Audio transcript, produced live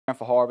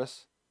for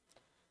harvest.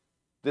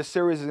 This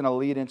series is going to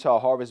lead into a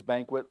harvest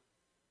banquet.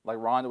 Like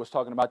Rhonda was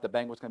talking about, the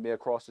banquet's going to be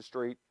across the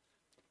street.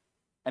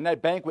 And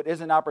that banquet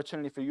is an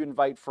opportunity for you to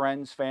invite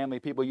friends, family,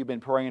 people you've been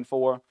praying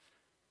for.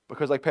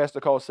 Because like Pastor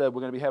Cole said,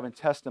 we're going to be having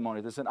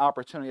testimonies. It's an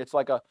opportunity. It's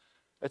like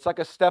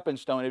a stepping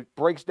stone. It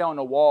breaks down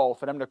the wall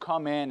for them to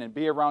come in and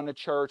be around the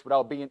church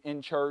without being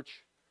in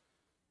church.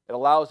 It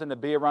allows them to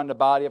be around the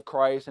body of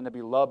Christ and to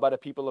be loved by the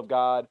people of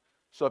God.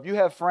 So if you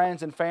have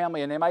friends and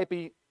family and they might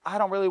be, I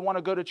don't really want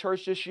to go to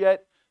church just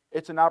yet,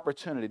 it's an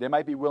opportunity. They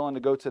might be willing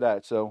to go to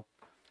that. So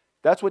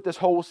that's what this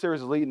whole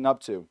series is leading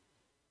up to.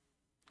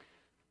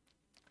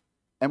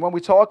 And when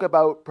we talk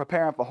about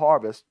preparing for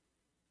harvest,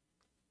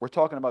 we're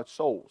talking about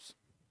souls.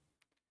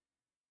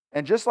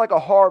 And just like a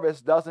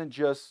harvest doesn't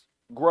just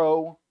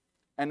grow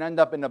and end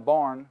up in the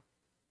barn,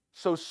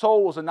 so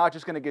souls are not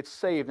just going to get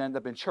saved and end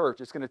up in church.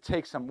 It's going to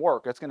take some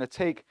work. It's going to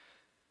take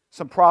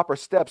some proper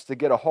steps to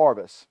get a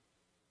harvest.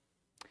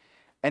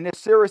 And this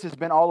series has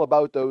been all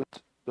about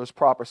those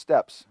proper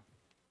steps.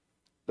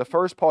 The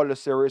first part of the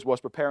series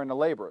was preparing the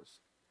laborers.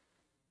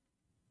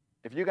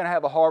 If you're going to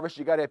have a harvest,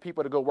 you got to have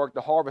people to go work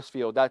the harvest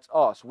field. That's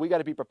us. We got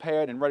to be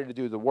prepared and ready to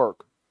do the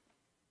work.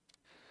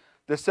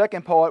 The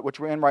second part, which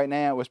we're in right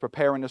now, is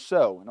preparing to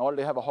sow. In order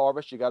to have a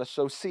harvest, you got to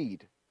sow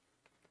seed.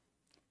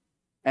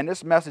 And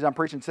this message I'm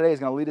preaching today is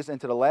going to lead us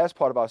into the last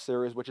part of our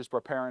series, which is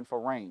preparing for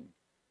rain.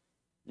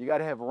 You got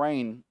to have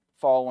rain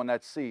fall on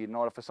that seed in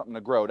order for something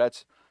to grow.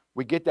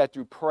 We get that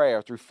through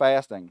prayer, through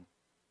fasting.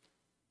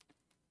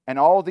 And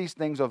all these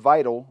things are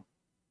vital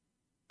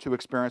to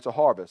experience a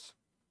harvest.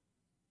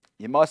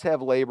 You must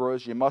have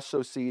laborers, you must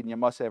sow seed, and you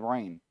must have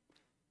rain.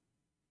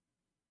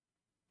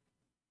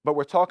 But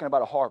we're talking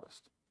about a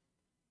harvest.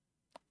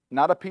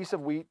 Not a piece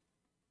of wheat,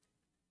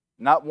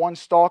 not one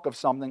stalk of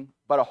something,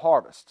 but a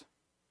harvest.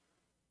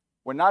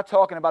 We're not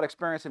talking about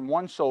experiencing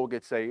one soul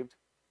get saved.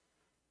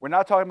 We're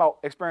not talking about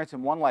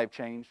experiencing one life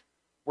change.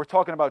 We're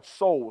talking about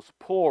souls,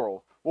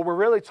 plural. What we're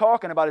really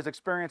talking about is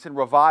experiencing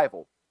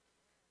revival.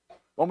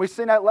 When we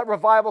sing that, let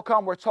revival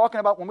come, when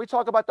we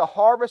talk about the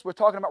harvest, we're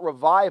talking about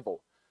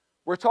revival.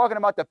 We're talking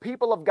about the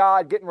people of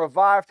God getting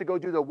revived to go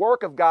do the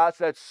work of God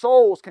so that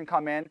souls can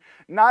come in.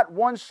 Not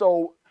one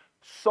soul,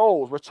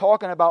 souls. We're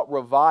talking about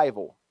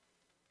revival.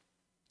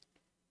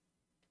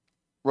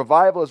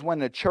 Revival is when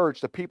the church,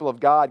 the people of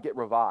God, get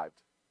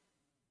revived.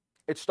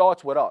 It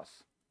starts with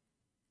us.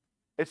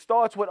 It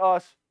starts with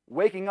us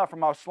waking up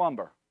from our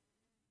slumber.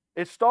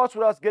 It starts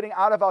with us getting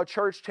out of our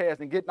church chairs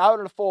and getting out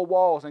of the four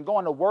walls and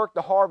going to work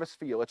the harvest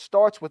field. It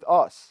starts with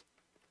us.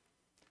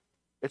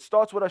 It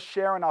starts with us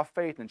sharing our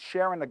faith and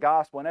sharing the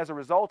gospel. And as a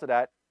result of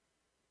that,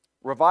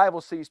 revival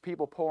sees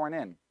people pouring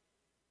in.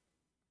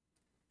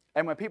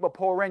 And when people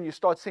pour in, you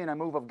start seeing a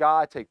move of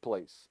God take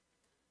place.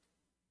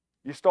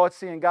 You start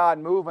seeing God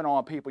moving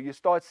on people. You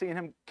start seeing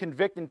Him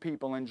convicting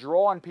people and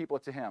drawing people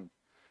to Him.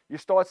 You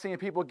start seeing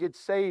people get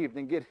saved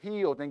and get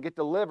healed and get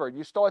delivered.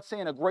 You start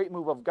seeing a great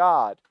move of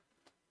God.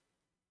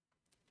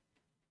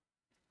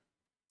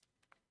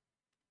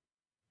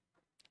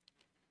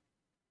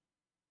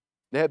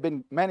 There have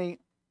been many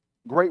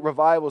great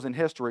revivals in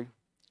history,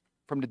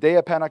 from the day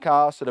of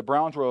Pentecost to the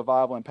Brownsville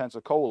revival in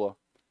Pensacola.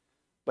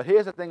 But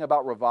here's the thing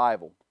about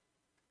revival.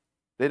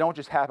 They don't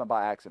just happen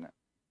by accident.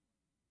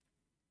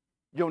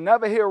 You'll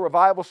never hear a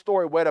revival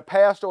story where the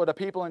pastor or the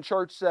people in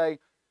church say,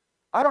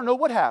 I don't know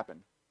what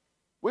happened.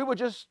 We were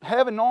just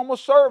having normal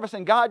service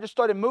and God just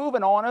started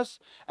moving on us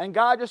and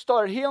God just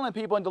started healing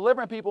people and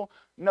delivering people.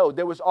 No,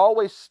 there was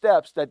always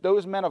steps that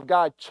those men of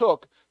God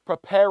took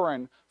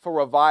preparing for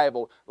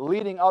revival,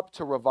 leading up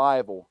to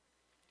revival.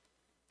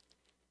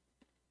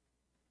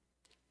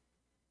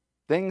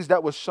 Things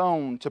that were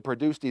sown to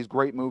produce these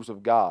great moves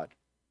of God.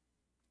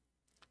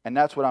 And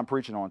that's what I'm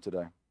preaching on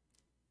today.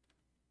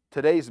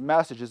 Today's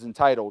message is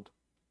entitled,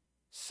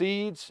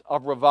 Seeds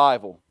of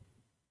Revival.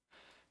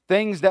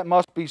 Things that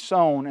must be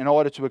sown in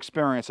order to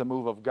experience a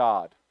move of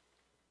God.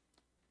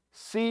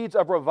 Seeds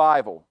of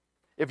revival.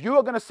 If you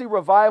are going to see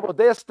revival,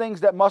 there's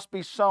things that must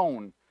be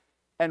sown,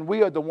 and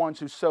we are the ones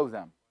who sow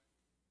them.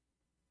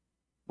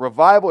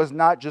 Revival is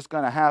not just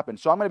going to happen.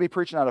 So I'm going to be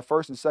preaching out of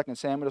 1 and 2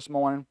 Samuel this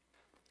morning.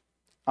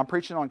 I'm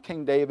preaching on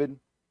King David,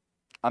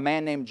 a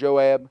man named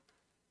Joab,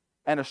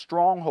 and a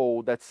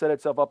stronghold that set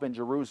itself up in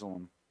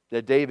Jerusalem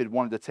that David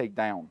wanted to take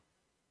down.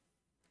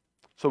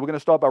 So we're going to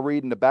start by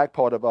reading the back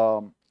part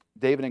of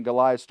David and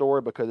Goliath's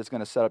story because it's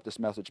going to set up this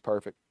message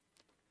perfect.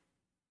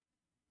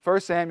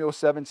 1 Samuel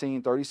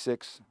 17,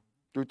 36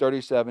 through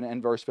 37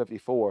 and verse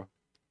 54.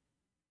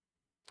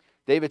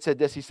 David said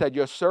this, he said,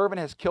 Your servant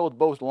has killed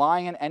both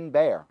lion and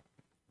bear,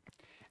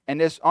 and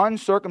this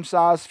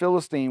uncircumcised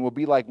Philistine will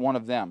be like one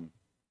of them,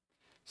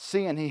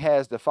 seeing he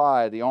has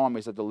defied the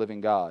armies of the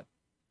living God.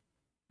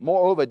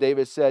 Moreover,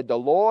 David said, The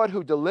Lord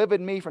who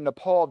delivered me from the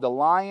paw of the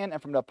lion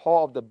and from the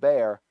paw of the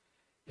bear,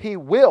 He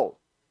will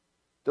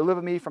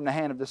deliver me from the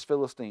hand of this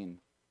Philistine.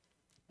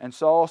 And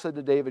Saul said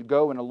to David,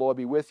 Go, and the Lord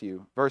be with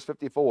you. Verse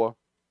 54,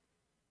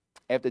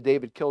 after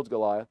David killed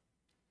Goliath,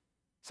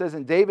 says,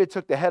 And David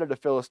took the head of the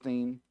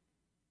Philistine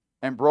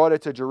and brought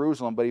it to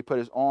Jerusalem, but he put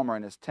his armor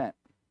in his tent.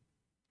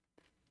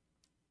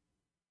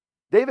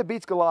 David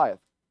beats Goliath.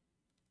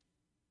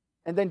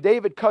 And then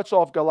David cuts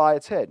off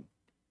Goliath's head.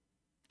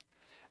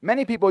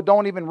 Many people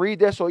don't even read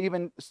this or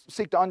even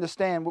seek to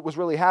understand what was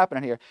really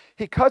happening here.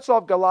 He cuts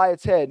off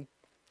Goliath's head,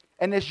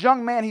 and this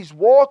young man, he's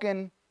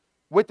walking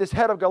with this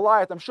head of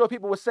Goliath. I'm sure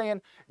people were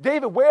saying,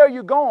 David, where are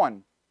you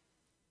going?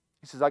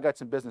 He says, I got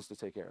some business to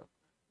take care of.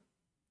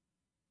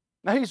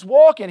 Now he's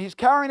walking. He's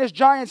carrying this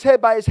giant's head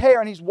by his hair,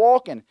 and he's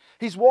walking.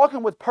 He's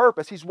walking with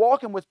purpose. He's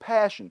walking with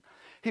passion.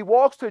 He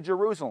walks to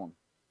Jerusalem.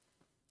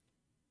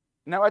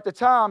 Now at the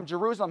time,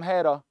 Jerusalem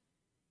had a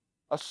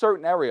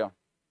certain area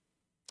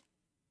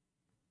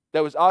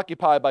that was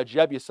occupied by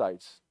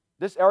Jebusites.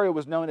 This area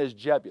was known as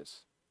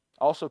Jebus,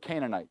 also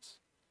Canaanites.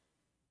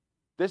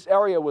 This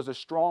area was a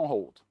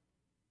stronghold.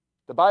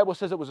 The Bible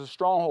says it was a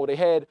stronghold. They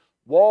had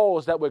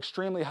walls that were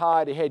extremely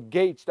high. They had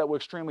gates that were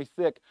extremely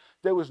thick.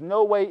 There was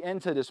no way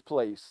into this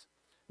place.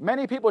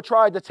 Many people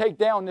tried to take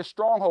down this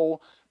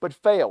stronghold, but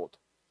failed.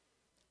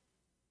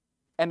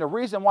 And the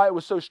reason why it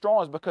was so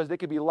strong is because they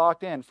could be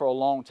locked in for a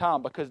long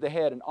time, because they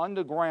had an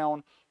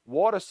underground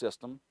water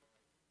system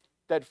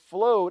that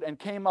flowed and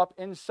came up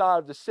inside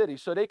of the city,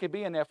 so they could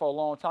be in there for a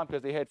long time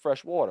because they had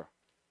fresh water.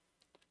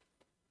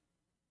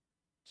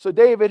 So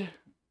David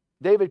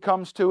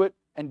comes to it,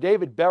 and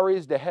David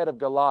buries the head of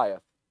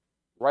Goliath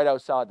right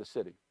outside the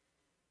city.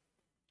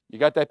 You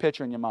got that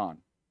picture in your mind,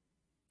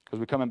 because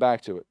we're coming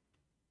back to it.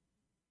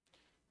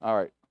 All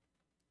right,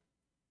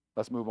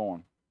 let's move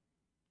on.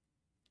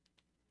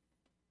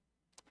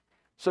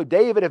 So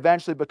David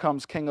eventually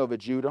becomes king over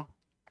Judah.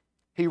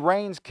 He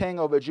reigns king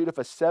over Judah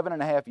for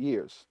 7.5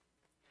 years.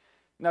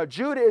 Now,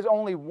 Judah is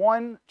only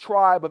one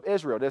tribe of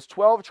Israel. There's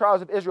 12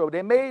 tribes of Israel.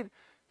 They made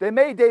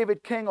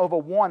David king over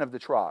one of the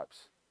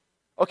tribes.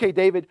 Okay,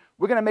 David,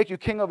 we're going to make you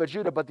king over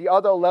Judah, but the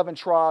other 11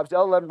 tribes, the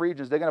other 11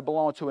 regions, they're going to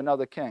belong to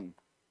another king.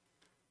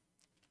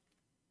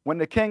 When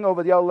the king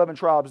over the other 11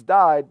 tribes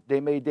died, they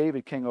made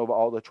David king over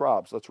all the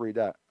tribes. Let's read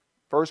that.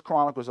 1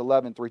 Chronicles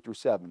 11,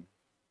 3-7.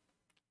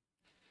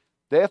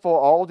 Therefore,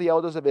 all the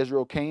elders of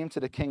Israel came to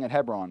the king at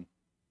Hebron,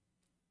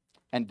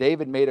 and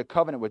David made a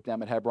covenant with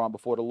them at Hebron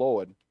before the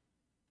Lord.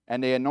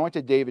 And they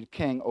anointed David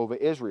king over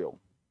Israel,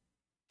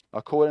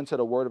 according to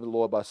the word of the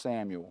Lord by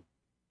Samuel.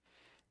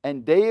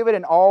 And David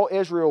and all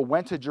Israel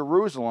went to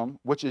Jerusalem,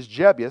 which is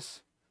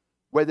Jebus,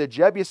 where the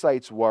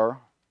Jebusites were,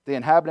 the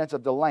inhabitants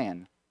of the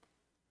land.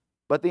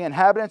 But the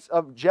inhabitants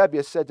of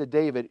Jebus said to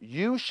David,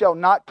 you shall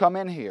not come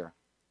in here.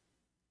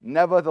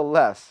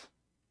 Nevertheless,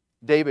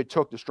 David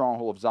took the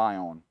stronghold of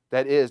Zion,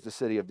 that is the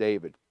city of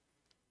David.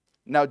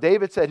 Now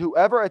David said,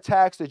 whoever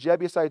attacks the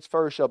Jebusites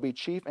first shall be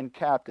chief and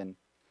captain.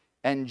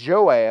 And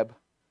Joab,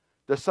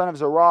 the son of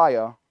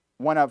Zeruiah,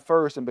 went up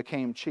first and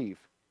became chief.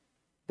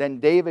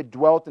 Then David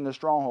dwelt in the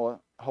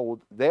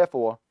stronghold.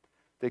 Therefore,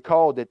 they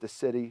called it the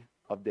city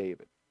of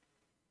David.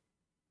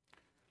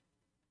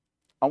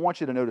 I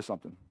want you to notice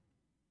something.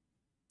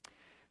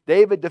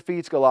 David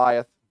defeats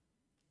Goliath.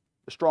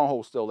 The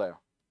stronghold's still there.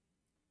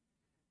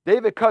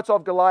 David cuts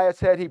off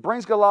Goliath's head. He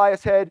brings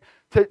Goliath's head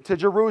to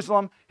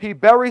Jerusalem. He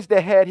buries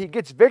the head. He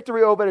gets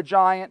victory over the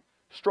giant.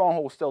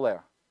 Stronghold's still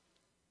there.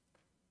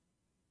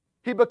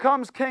 He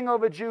becomes king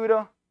over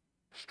Judah.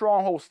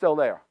 Stronghold still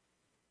there.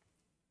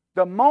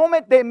 The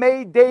moment they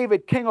made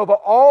David king over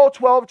all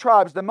 12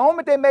 tribes, the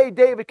moment they made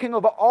David king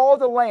over all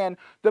the land,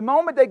 the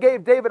moment they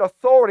gave David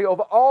authority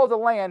over all the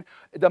land,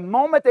 the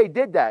moment they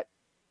did that,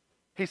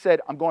 he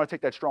said, I'm going to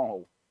take that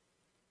stronghold.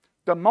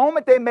 The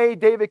moment they made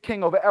David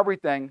king over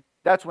everything,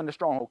 that's when the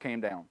stronghold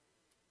came down.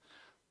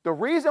 The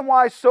reason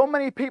why so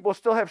many people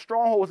still have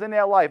strongholds in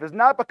their life is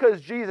not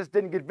because Jesus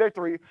didn't get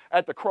victory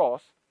at the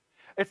cross.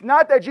 It's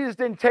not that Jesus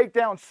didn't take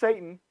down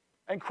Satan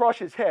and crush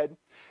his head.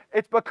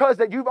 It's because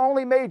that you've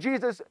only made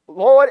Jesus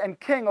Lord and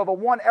King over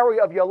one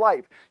area of your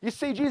life. You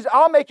see, Jesus,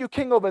 I'll make you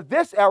king over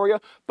this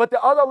area, but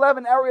the other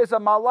 11 areas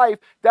of my life,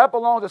 that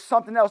belongs to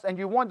something else, and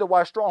you wonder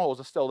why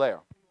strongholds are still there.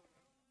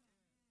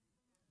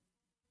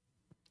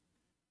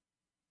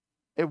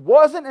 It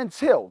wasn't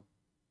until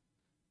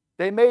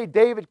they made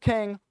David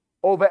king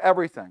over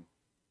everything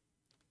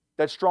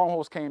that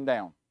strongholds came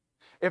down.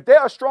 If there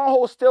are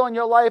strongholds still in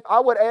your life, I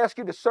would ask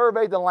you to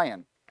survey the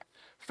land.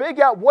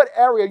 Figure out what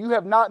area you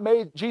have not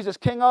made Jesus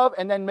king of,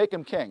 and then make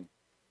him king.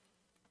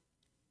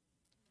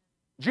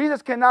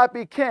 Jesus cannot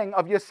be king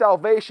of your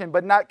salvation,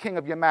 but not king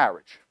of your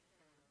marriage.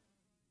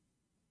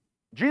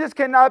 Jesus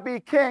cannot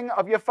be king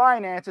of your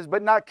finances,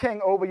 but not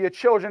king over your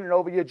children and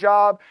over your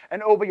job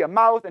and over your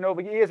mouth and over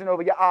your ears and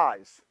over your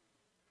eyes.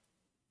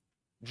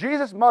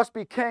 Jesus must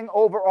be king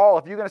over all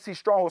if you're going to see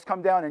strongholds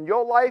come down in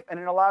your life and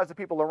in the lives of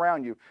people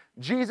around you.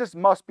 Jesus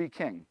must be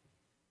king.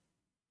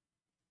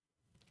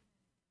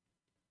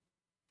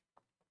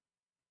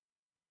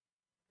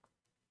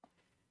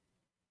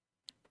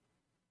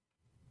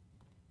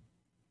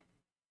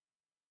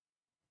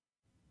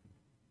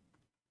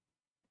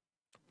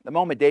 The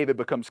moment David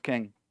becomes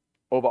king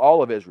over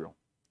all of Israel,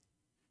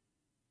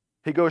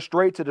 he goes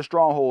straight to the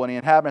stronghold, and the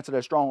inhabitants of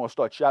that stronghold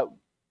start shouting.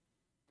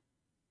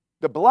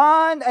 The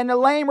blind and the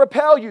lame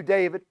repel you,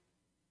 David.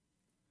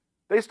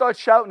 They start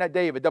shouting at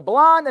David. The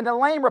blind and the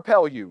lame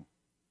repel you.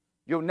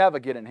 You'll never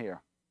get in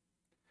here.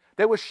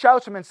 There were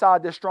shouts from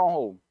inside this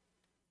stronghold.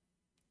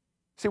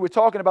 See, we're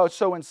talking about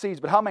sowing seeds,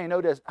 but how many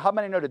know this? How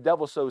many know the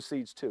devil sows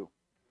seeds too?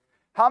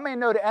 How many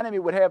know the enemy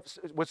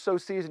would sow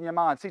seeds in your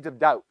mind, seeds of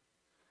doubt,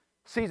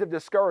 seeds of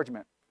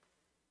discouragement?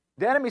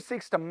 The enemy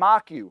seeks to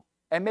mock you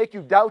and make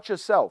you doubt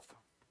yourself.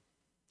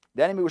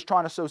 The enemy was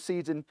trying to sow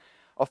seeds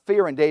of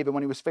fear in David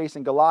when he was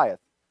facing Goliath,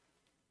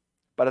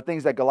 by the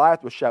things that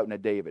Goliath was shouting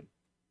at David.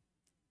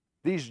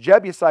 These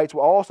Jebusites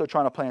were also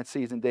trying to plant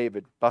seeds in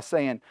David by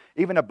saying,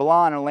 even a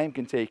blind and lame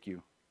can take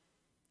you.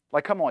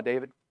 Like, come on,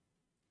 David.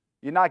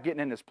 You're not getting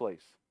in this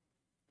place.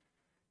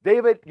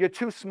 David, you're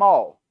too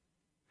small.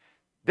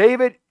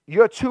 David,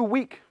 you're too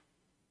weak.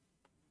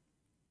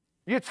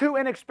 You're too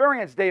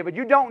inexperienced, David.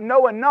 You don't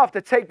know enough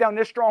to take down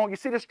this stronghold. You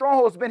see, the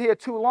stronghold's been here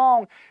too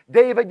long.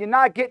 David, you're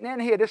not getting in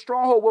here. This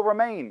stronghold will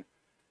remain.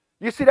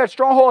 You see that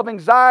stronghold of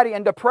anxiety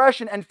and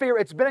depression and fear,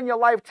 it's been in your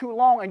life too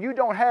long, and you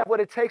don't have what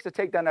it takes to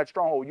take down that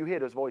stronghold. You hear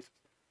those voices.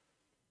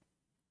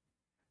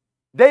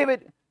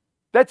 David,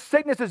 that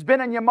sickness has been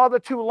in your mother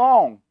too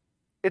long.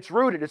 It's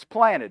rooted, it's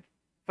planted.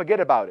 Forget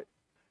about it.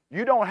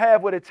 You don't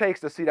have what it takes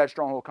to see that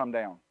stronghold come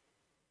down.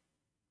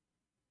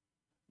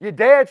 Your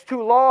dad's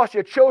too lost,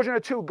 your children are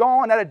too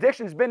gone, that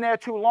addiction's been there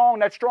too long,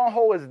 that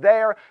stronghold is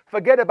there.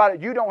 Forget about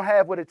it. You don't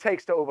have what it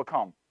takes to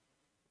overcome.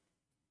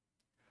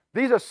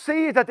 These are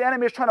seeds that the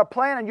enemy is trying to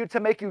plant in you to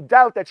make you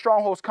doubt that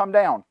strongholds come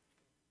down.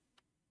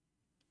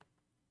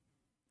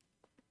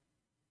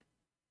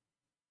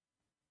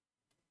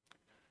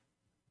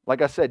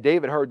 Like I said,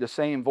 David heard the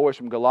same voice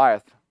from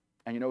Goliath.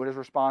 And you know what his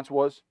response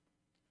was?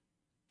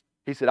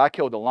 He said, I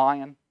killed the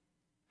lion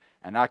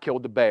and I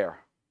killed the bear.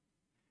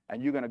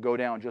 And you're going to go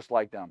down just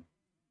like them.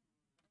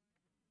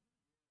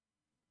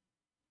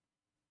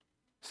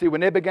 See,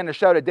 when they began to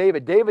shout at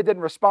David, David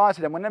didn't respond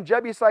to them. When them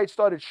Jebusites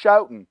started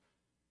shouting,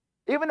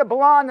 even the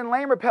blind and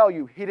lame repel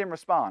you, he didn't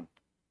respond.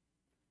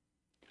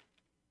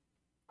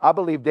 I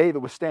believe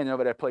David was standing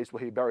over that place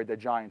where he buried the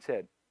giant's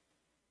head.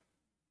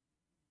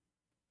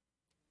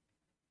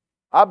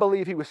 I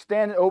believe he was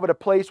standing over the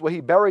place where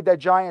he buried that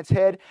giant's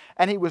head,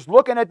 and he was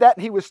looking at that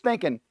and he was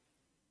thinking,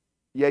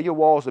 yeah, your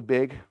walls are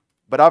big,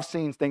 but I've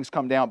seen things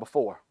come down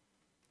before.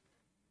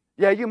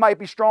 Yeah, you might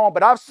be strong,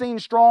 but I've seen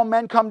strong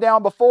men come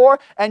down before,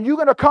 and you're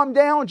going to come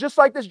down just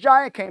like this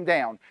giant came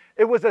down.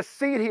 It was a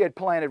seed he had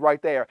planted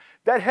right there.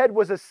 That head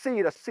was a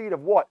seed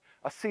of what?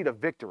 A seed of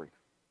victory.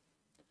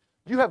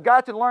 You have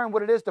got to learn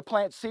what it is to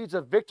plant seeds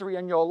of victory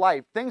in your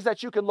life. Things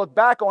that you can look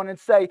back on and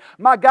say,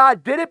 my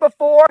God did it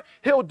before,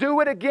 He'll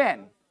do it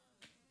again.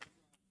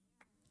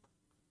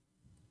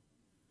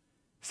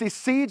 See,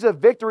 seeds of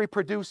victory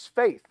produce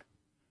faith.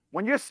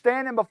 When you're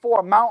standing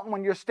before a mountain,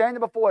 when you're standing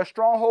before a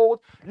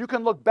stronghold, you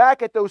can look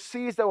back at those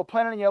seeds that were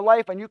planted in your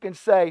life and you can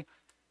say,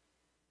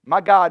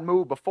 my God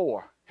moved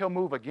before, He'll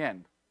move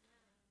again.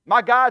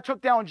 My God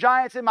took down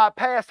giants in my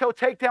past, He'll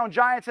take down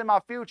giants in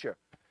my future.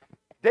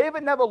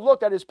 David never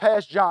looked at his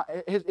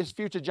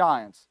future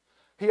giants.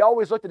 He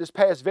always looked at his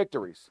past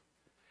victories.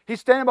 He's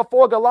standing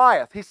before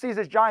Goliath. He sees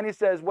his giant. He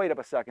says, wait up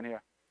a second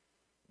here.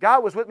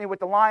 God was with me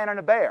with the lion and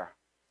the bear.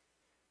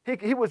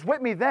 He was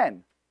with me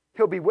then.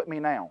 He'll be with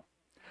me now.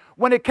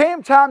 When it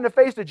came time to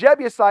face the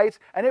Jebusites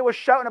and they were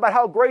shouting about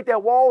how great their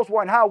walls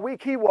were and how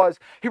weak he was,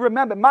 he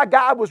remembered, my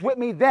God was with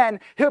me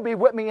then. He'll be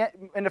with me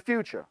in the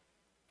future.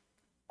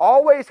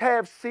 Always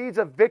have seeds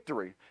of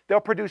victory. They'll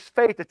produce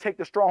faith to take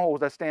the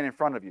strongholds that stand in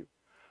front of you.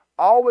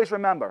 Always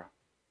remember,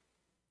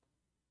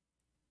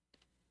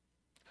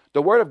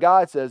 the Word of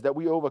God says that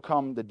we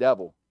overcome the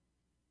devil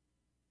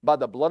by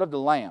the blood of the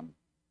Lamb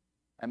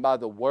and by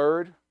the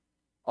word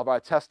of our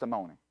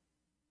testimony.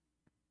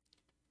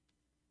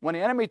 When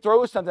the enemy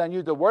throws something on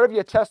you, the word of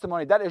your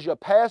testimony, that is your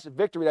past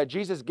victory that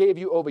Jesus gave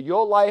you over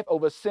your life,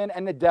 over sin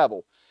and the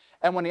devil.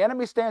 And when the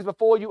enemy stands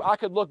before you, I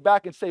could look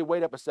back and say,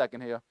 wait up a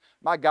second here.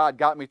 My God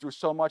got me through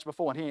so much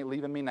before and He ain't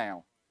leaving me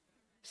now.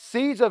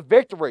 Seeds of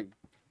victory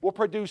will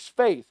produce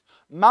faith.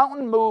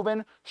 Mountain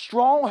moving,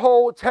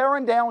 stronghold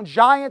tearing down,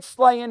 giant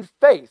slaying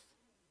faith.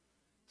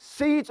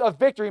 Seeds of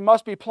victory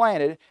must be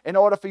planted in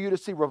order for you to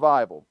see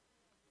revival.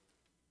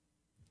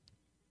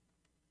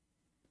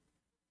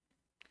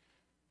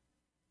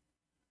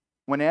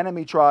 When the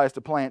enemy tries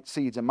to plant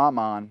seeds in my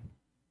mind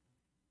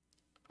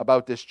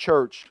about this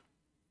church,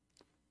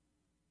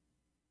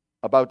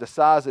 about the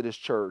size of this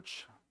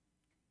church,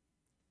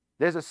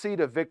 there's a seed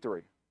of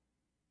victory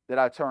that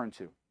I turn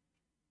to.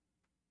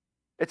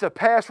 It's a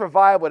past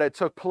revival that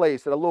took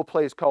place at a little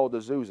place called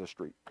Azusa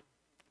Street.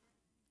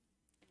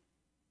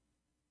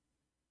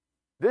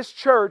 This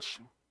church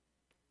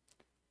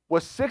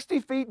was 60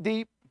 feet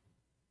deep,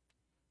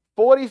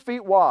 40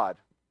 feet wide.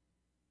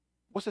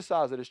 What's the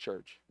size of this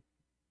church?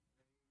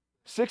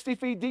 60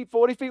 feet deep,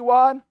 40 feet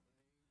wide?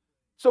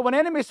 So when the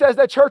enemy says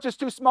that church is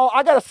too small,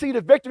 I got a seed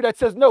of victory that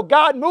says, no,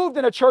 God moved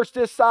in a church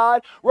this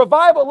side.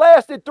 Revival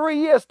lasted 3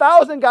 years.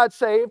 1,000 got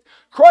saved.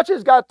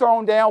 Crutches got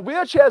thrown down.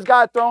 Wheelchairs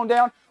got thrown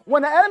down.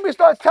 When the enemy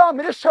starts telling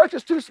me this church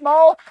is too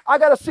small, I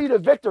got to see the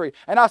victory.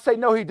 And I say,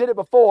 no, he did it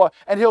before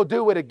and he'll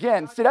do it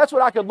again. See, that's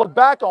what I can look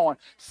back on.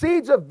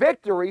 Seeds of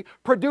victory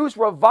produce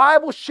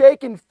revival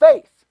shaking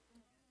faith.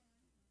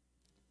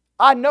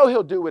 I know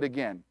he'll do it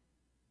again.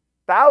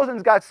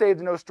 Thousands got saved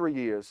in those 3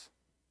 years.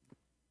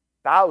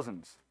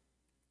 Thousands.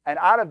 And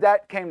out of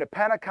that came the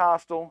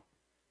Pentecostal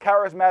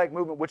charismatic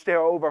movement, which there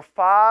are over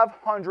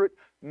 500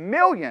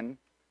 million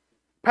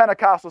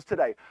Pentecostals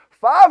today.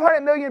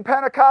 500 million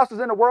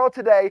Pentecostals in the world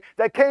today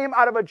that came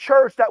out of a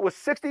church that was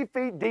 60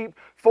 feet deep,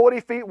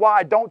 40 feet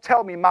wide. Don't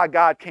tell me my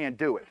God can't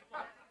do it.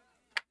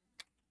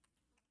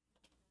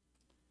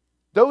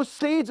 Those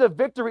seeds of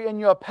victory in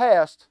your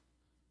past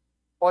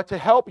are to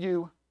help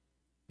you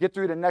get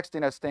through the next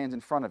thing that stands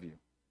in front of you.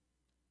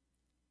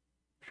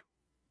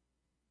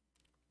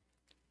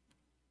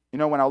 You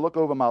know, when I look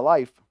over my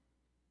life,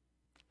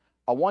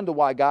 I wonder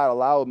why God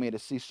allowed me to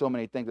see so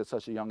many things at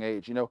such a young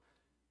age. You know,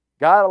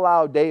 God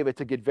allowed David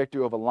to get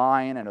victory over a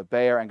lion and a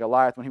bear and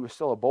Goliath when he was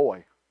still a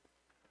boy.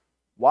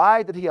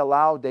 Why did he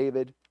allow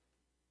David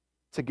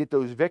to get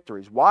those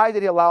victories? Why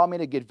did he allow me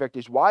to get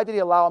victories? Why did he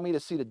allow me to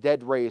see the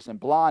dead raised and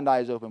blind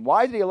eyes open?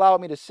 Why did he allow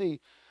me to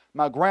see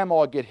my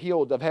grandma get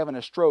healed of having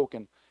a stroke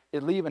and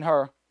it leaving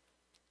her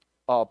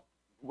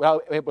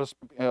without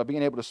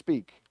being able to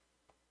speak?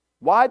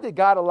 Why did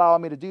God allow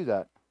me to do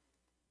that?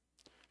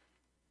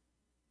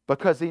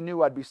 Because he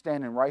knew I'd be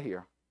standing right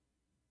here.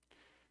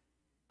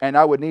 And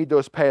I would need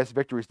those past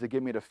victories to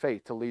give me the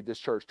faith to lead this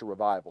church to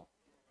revival.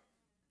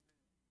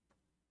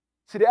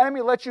 See, the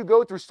enemy lets you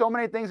go through so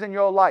many things in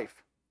your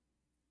life.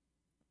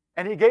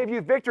 And he gave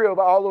you victory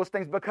over all those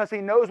things because he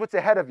knows what's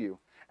ahead of you.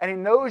 And he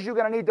knows you're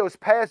going to need those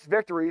past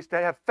victories to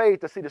have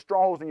faith to see the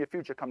strongholds in your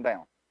future come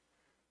down.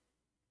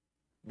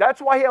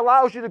 That's why he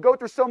allows you to go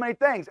through so many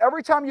things.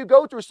 Every time you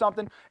go through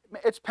something,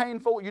 it's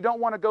painful. You don't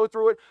want to go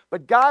through it.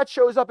 But God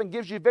shows up and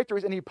gives you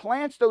victories, and he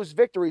plants those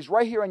victories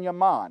right here in your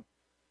mind.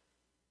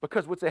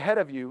 Because what's ahead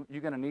of you,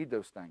 you're going to need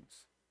those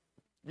things.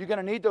 You're going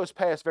to need those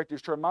past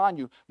victories to remind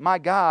you, my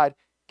God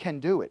can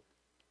do it.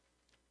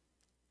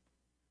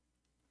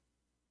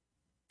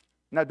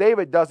 Now,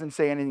 David doesn't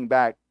say anything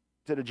back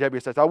to the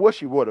Jebusites. I wish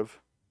he would have.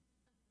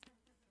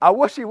 I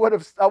wish he would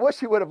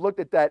have looked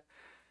at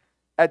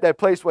that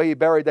place where he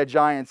buried that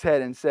giant's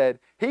head and said,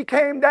 he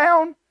came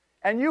down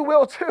and you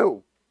will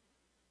too.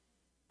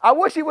 I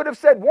wish he would have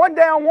said, one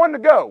down, one to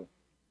go.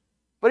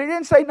 But he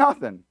didn't say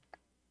nothing.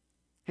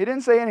 He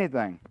didn't say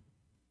anything.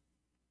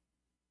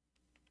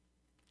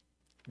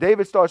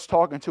 David starts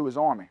talking to his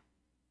army.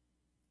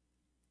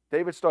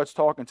 David starts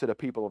talking to the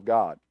people of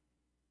God.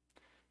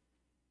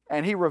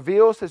 And he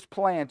reveals his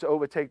plan to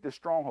overtake this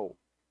stronghold.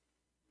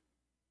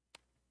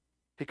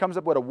 He comes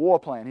up with a war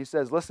plan. He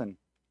says, listen,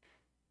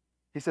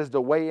 he says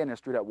the way in is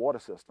through that water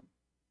system.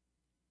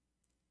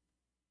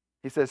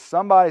 He says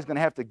somebody's going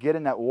to have to get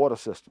in that water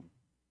system.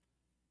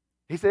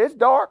 He said, it's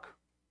dark.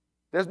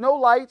 There's no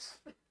lights.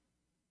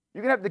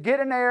 You're going to have to get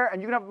in there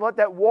and you're going to have to let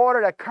that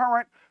water, that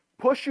current,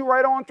 push you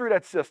right on through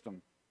that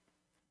system.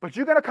 But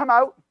you're going to come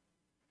out.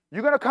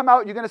 You're going to come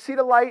out. You're going to see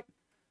the light.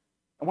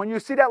 And when you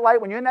see that light,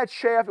 when you're in that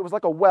shaft, it was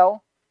like a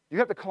well. You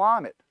have to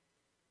climb it.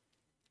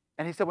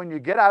 And he said, when you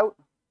get out,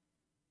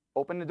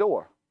 open the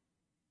door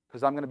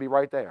because I'm going to be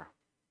right there.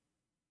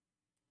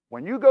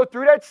 When you go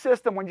through that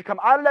system, when you come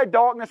out of that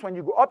darkness, when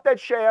you go up that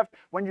shaft,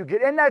 when you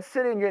get in that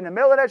city and you're in the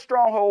middle of that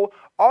stronghold,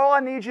 all I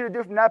need you to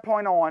do from that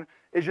point on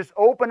is just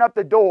open up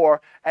the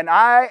door, and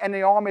I and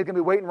the army is going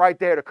to be waiting right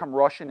there to come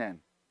rushing in.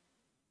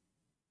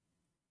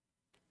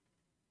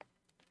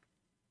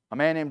 A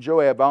man named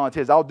Joab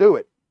volunteers, I'll do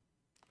it.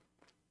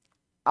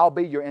 I'll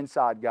be your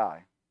inside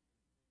guy.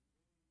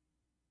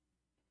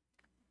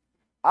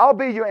 I'll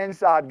be your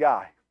inside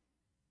guy.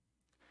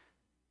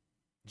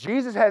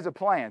 Jesus has a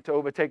plan to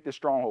overtake this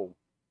stronghold.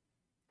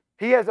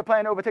 He has a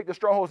plan to overtake the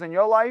strongholds in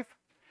your life,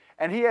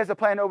 and he has a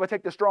plan to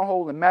overtake the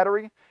stronghold in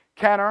Metairie,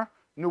 Kenner,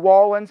 New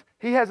Orleans.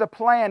 He has a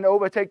plan to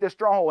overtake this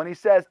stronghold, and he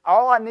says,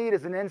 all I need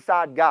is an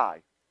inside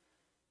guy.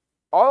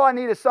 All I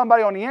need is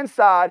somebody on the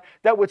inside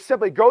that would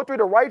simply go through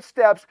the right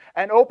steps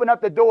and open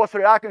up the door so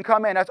that I can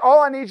come in. That's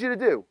all I need you to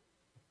do.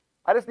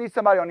 I just need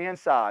somebody on the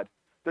inside.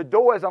 The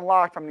door is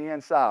unlocked from the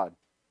inside.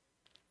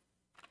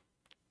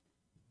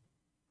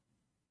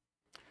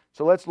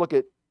 So let's look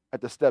at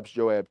the steps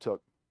Joab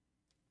took.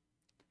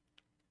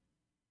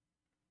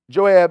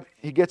 Joab,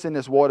 he gets in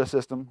this water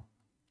system.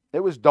 It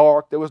was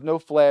dark. There was no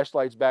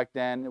flashlights back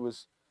then. It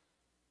was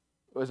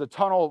a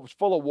tunnel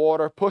full of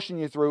water pushing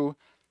you through.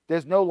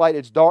 There's no light.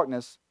 It's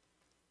darkness.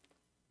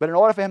 But in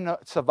order for him to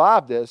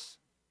survive this,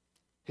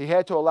 he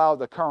had to allow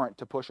the current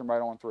to push him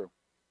right on through.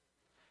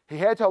 He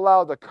had to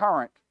allow the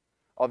current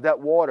of that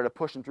water to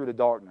push him through the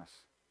darkness.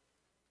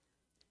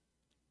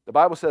 The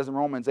Bible says in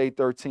Romans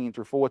 8:13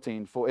 through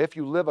 14, for if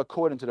you live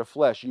according to the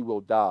flesh, you will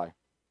die.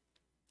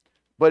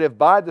 But if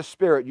by the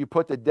Spirit you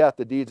put to death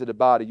the deeds of the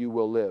body, you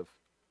will live.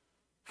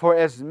 For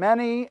as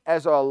many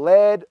as are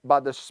led by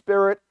the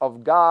Spirit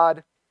of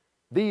God,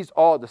 these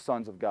are the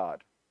sons of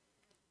God.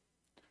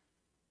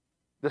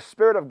 The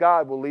Spirit of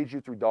God will lead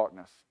you through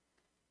darkness.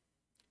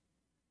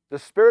 The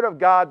Spirit of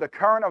God, the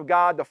current of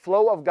God, the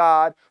flow of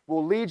God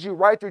will lead you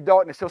right through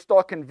darkness. He'll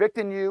start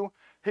convicting you.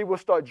 He will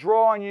start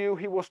drawing you.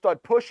 He will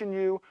start pushing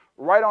you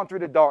right on through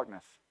the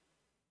darkness.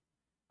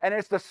 And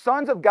it's the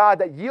sons of God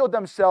that yield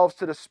themselves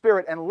to the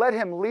Spirit and let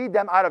Him lead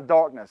them out of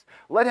darkness.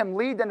 Let Him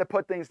lead them to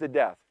put things to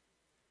death.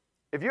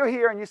 If you're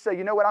here and you say,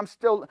 you know what, I'm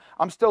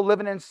still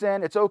living in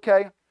sin, it's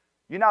okay,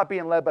 you're not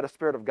being led by the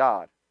Spirit of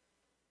God.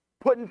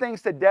 Putting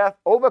things to death,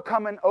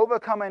 overcoming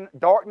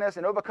darkness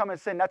and overcoming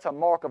sin, that's a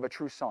mark of a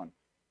true son.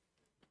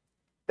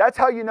 That's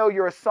how you know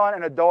you're a son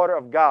and a daughter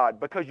of God,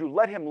 because you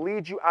let Him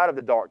lead you out of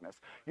the darkness.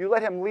 You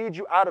let Him lead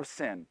you out of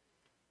sin.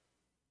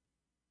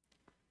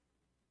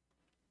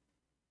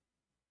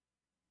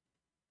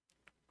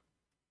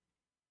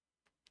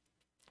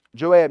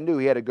 Joab knew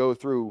he had to go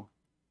through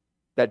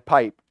that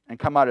pipe and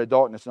come out of the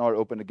darkness in order to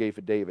open the gate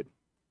for David.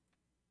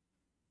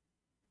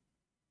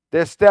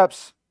 There's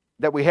steps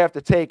that we have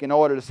to take in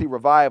order to see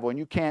revival, and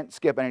you can't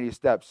skip any of these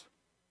steps.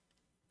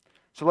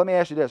 So let me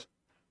ask you this.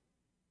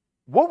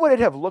 What would it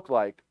have looked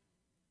like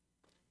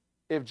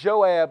if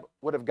Joab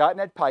would have gotten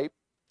that pipe,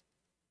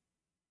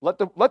 let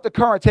the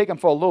current take him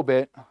for a little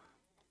bit,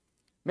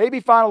 maybe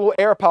find a little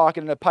air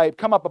pocket in the pipe,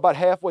 come up about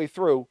halfway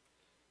through,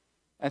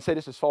 and say,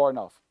 this is far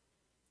enough?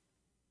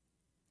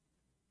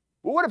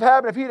 What would have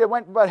happened if he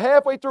went about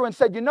halfway through and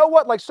said, you know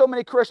what, like so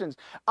many Christians,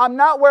 I'm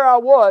not where I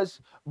was,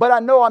 but I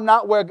know I'm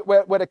not where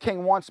the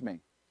king wants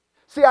me.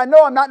 See, I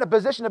know I'm not in a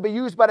position to be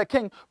used by the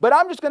king, but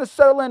I'm just going to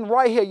settle in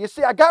right here. You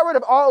see, I got rid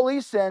of all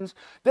these sins.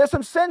 There's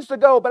some sins to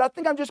go, but I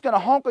think I'm just going to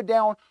hunker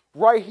down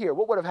right here.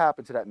 What would have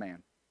happened to that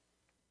man?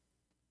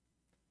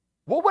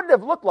 What would it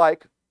have looked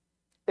like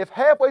if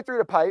halfway through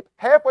the pipe,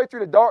 halfway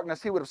through the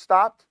darkness, he would have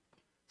stopped,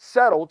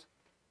 settled,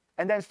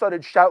 and then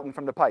started shouting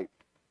from the pipe?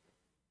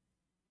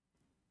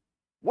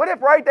 What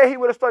if right there he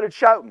would have started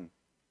shouting,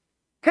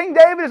 King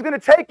David is going to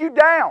take you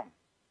down?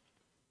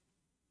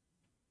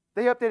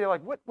 They up there, they're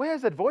like,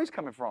 where's that voice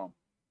coming from?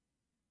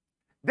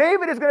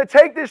 David is going to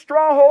take this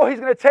stronghold.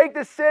 He's going to take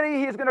this city.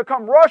 He's going to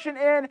come rushing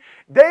in.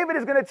 David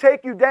is going to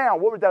take you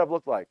down. What would that have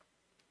looked like?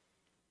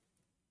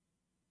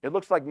 It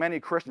looks like many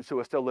Christians who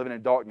are still living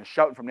in darkness,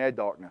 shouting from their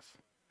darkness.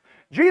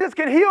 Jesus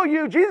can heal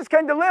you. Jesus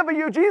can deliver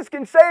you. Jesus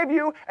can save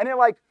you. And they're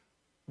like,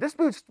 this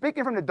dude's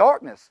speaking from the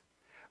darkness.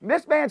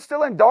 This man's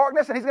still in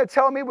darkness, and he's going to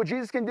tell me what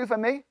Jesus can do for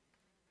me?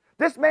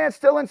 This man's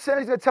still in sin.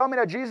 He's going to tell me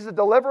that Jesus is a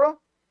deliverer?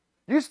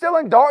 You still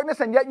in darkness,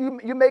 and yet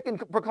you making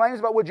proclaims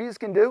about what Jesus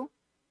can do?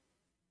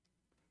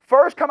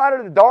 First, come out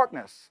of the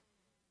darkness.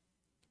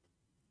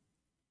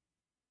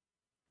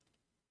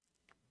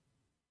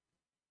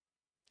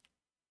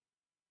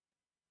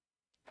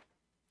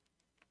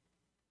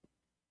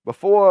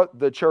 Before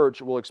the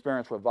church will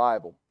experience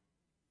revival,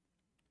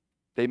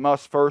 they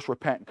must first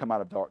repent and come out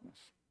of darkness.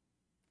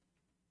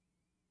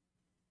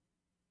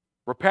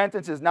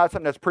 Repentance is not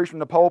something that's preached from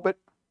the pulpit,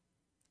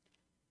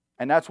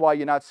 and that's why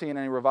you're not seeing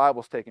any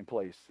revivals taking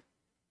place.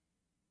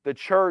 The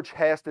church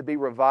has to be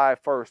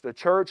revived first. The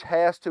church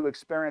has to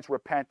experience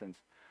repentance.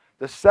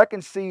 The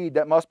second seed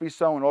that must be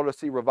sown in order to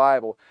see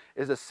revival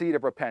is a seed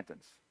of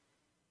repentance.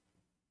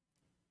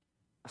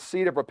 A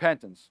seed of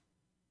repentance.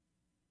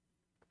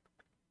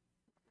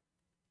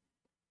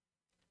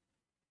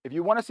 If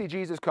you want to see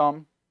Jesus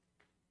come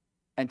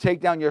and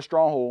take down your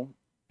stronghold,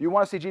 if you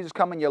want to see Jesus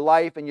come in your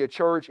life, in your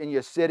church, in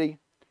your city,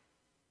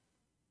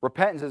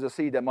 repentance is a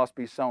seed that must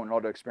be sown in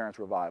order to experience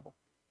revival.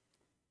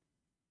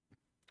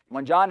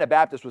 When John the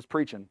Baptist was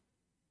preaching,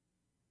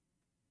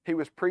 he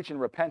was preaching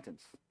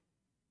repentance.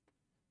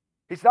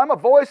 He said, I'm a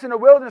voice in the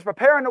wilderness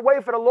preparing the way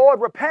for the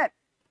Lord. Repent.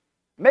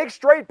 Make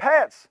straight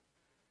paths.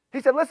 He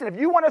said, listen, if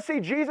you want to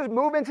see Jesus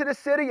move into the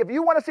city, if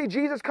you want to see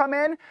Jesus come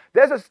in,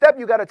 there's a step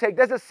you got to take.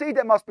 There's a seed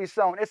that must be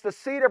sown. It's the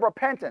seed of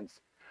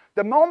repentance.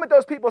 The moment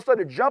those people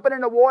started jumping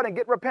in the water and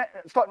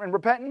starting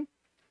repenting,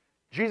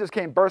 Jesus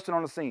came bursting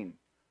on the scene.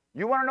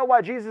 You want to know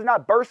why Jesus is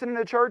not bursting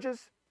into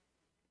churches?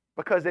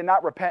 Because they're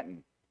not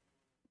repenting.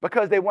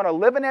 Because they want to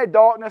live in their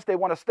darkness, they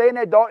want to stay in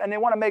their darkness, and they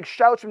want to make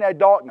shouts from their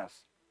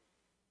darkness.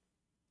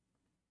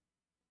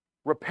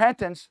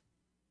 Repentance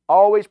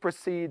always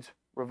precedes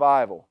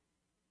revival.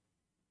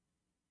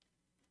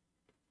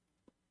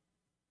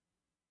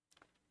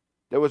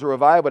 There was a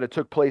revival that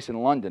took place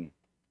in London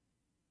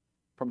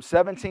from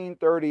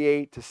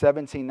 1738 to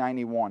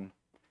 1791,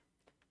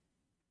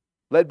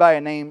 led by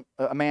a man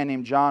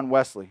named John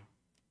Wesley.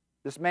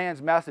 This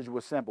man's message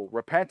was simple: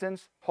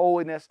 repentance,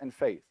 holiness, and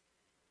faith.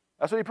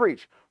 That's what he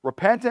preached.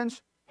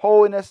 Repentance,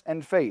 holiness,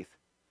 and faith.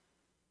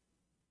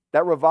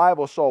 That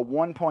revival saw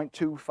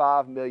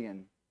 1.25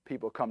 million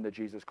people come to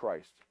Jesus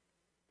Christ.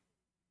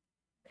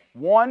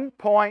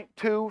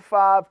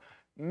 1.25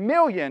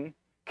 million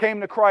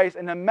came to Christ,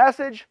 and the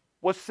message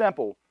was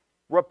simple: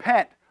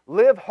 repent,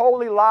 live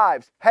holy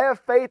lives, have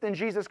faith in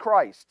Jesus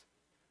Christ.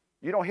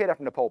 You don't hear that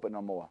from the pulpit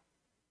no more.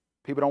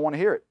 People don't want to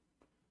hear it.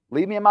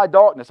 Leave me in my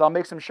darkness. I'll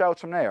make some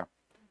shouts from there.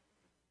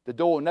 The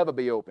door will never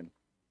be open.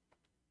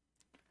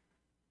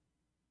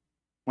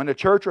 When the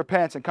church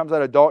repents and comes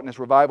out of darkness,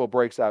 revival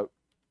breaks out.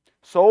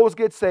 Souls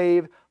get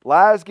saved,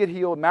 lives get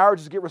healed,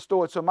 marriages get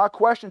restored. So my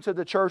question to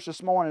the church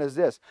this morning is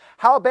this: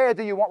 how bad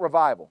do you want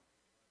revival?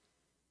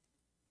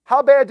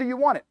 How bad do you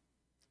want it?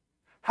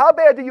 How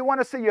bad do you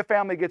want to see your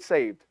family get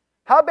saved?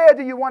 How bad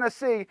do you want to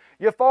see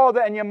your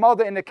father and your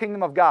mother in the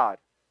kingdom of God?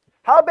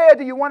 How bad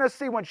do you want to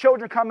see when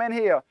children come in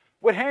here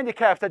with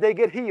handicaps that they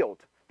get healed,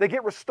 they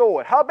get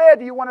restored? How bad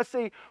do you want to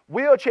see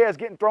wheelchairs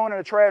getting thrown in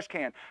a trash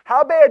can?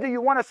 How bad do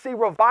you want to see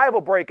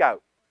revival break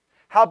out?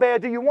 How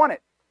bad do you want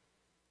it?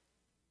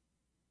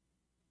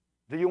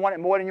 Do you want it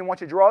more than you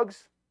want your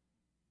drugs?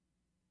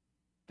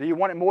 Do you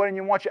want it more than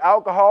you want your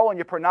alcohol and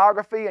your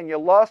pornography and your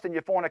lust and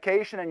your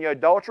fornication and your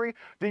adultery?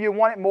 Do you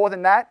want it more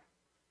than that?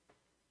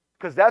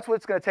 Because that's what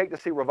it's going to take to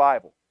see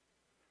revival.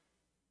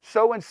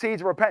 Sowing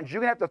seeds of repentance.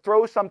 You're going to have to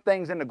throw some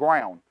things in the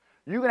ground.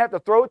 You're going to have to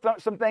throw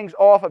some things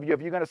off of you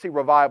if you're going to see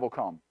revival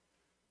come.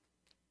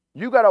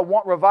 You got to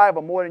want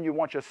revival more than you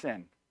want your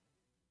sin.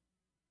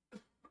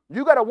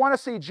 You got to want to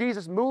see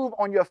Jesus move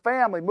on your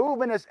family,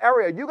 move in this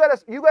area. You got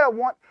to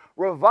want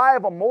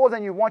revival more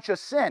than you want your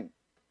sin.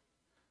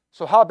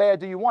 So how bad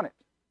do you want it?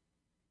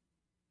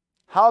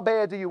 How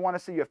bad do you want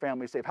to see your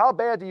family saved? How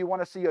bad do you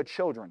want to see your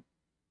children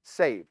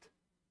saved?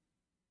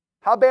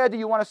 How bad do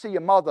you want to see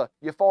your mother,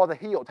 your father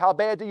healed? How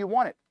bad do you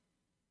want it?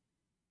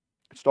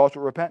 It starts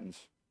with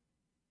repentance.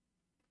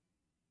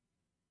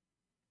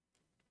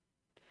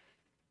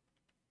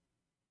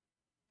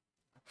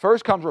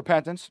 First comes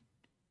repentance.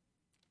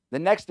 The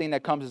next thing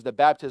that comes is the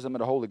baptism of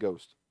the Holy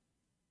Ghost.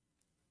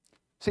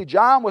 See,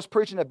 John was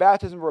preaching the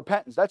baptism of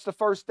repentance. That's the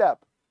first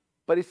step.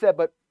 But he said,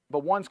 but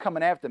one's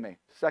coming after me.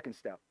 Second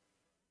step.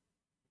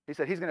 He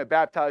said, he's going to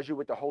baptize you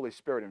with the Holy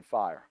Spirit and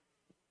fire.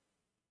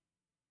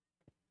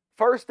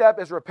 First step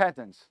is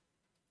repentance.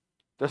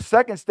 The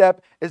second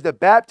step is the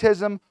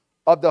baptism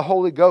of the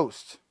Holy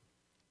Ghost.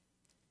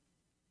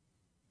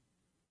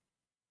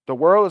 The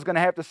world is going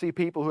to have to see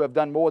people who have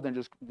done more than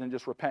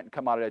just repent and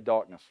come out of their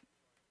darkness.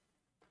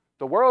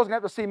 The world is going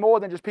to have to see more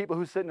than just people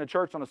who sit in the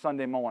church on a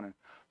Sunday morning.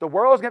 The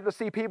world is going to have to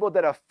see people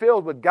that are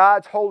filled with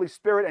God's Holy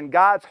Spirit and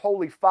God's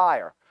holy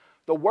fire.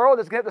 The world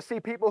is going to have to see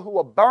people who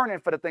are burning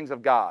for the things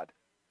of God.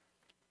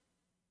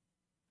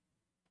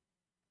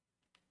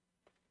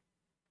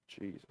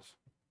 Jesus.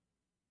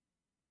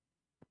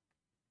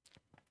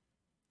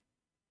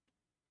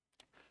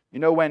 You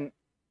know, when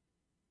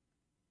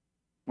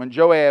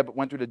Joab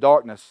went through the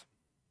darkness,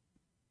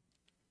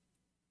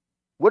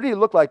 what did he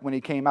look like when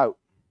he came out?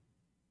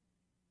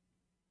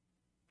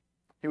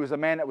 He was a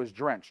man that was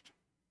drenched.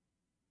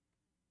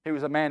 He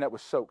was a man that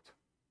was soaked.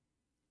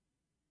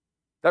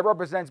 That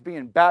represents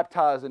being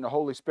baptized in the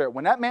Holy Spirit.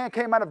 When that man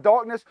came out of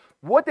darkness,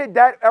 what did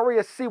that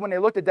area see when they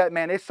looked at that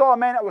man? They saw a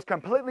man that was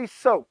completely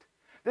soaked.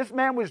 This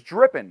man was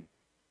dripping.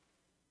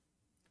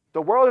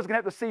 The world is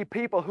going to have to see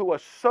people who are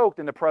soaked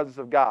in the presence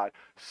of God,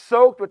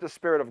 soaked with the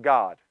Spirit of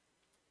God.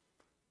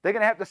 They're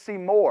going to have to see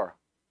more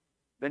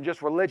than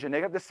just religion.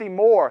 They have to see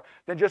more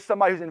than just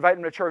somebody who's invited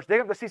them to church. They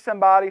have to see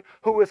somebody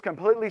who is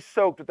completely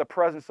soaked with the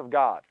presence of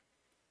God.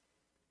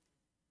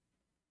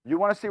 You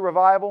want to see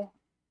revival?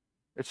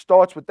 It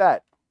starts with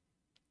that.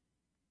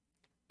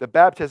 The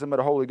baptism of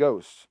the Holy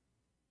Ghost.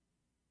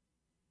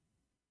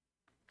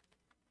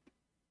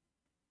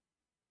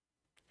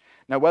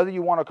 Now, whether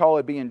you want to call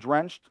it being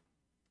drenched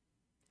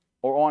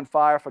or on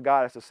fire for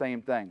God, it's the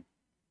same thing.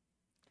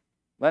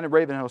 Leonard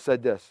Ravenhill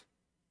said this.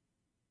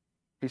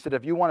 He said,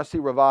 if you want to see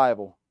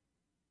revival,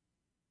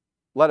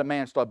 let a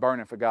man start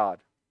burning for God.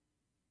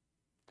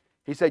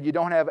 He said, you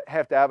don't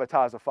have to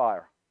advertise a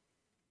fire.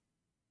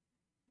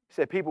 He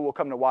said, people will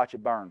come to watch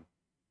it burn.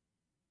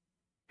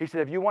 He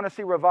said, if you want to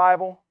see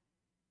revival,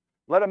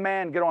 let a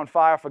man get on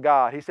fire for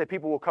God. He said,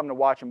 people will come to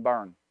watch him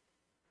burn.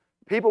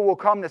 People will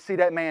come to see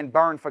that man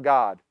burn for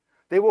God.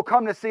 They will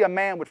come to see a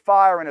man with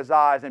fire in his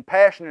eyes and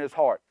passion in his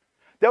heart.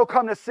 They'll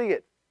come to see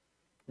it.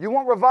 You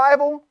want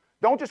revival?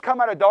 Don't just come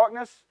out of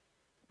darkness.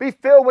 Be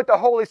filled with the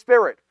Holy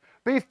Spirit.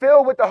 Be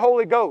filled with the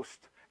Holy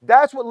Ghost.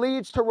 That's what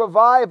leads to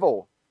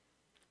revival.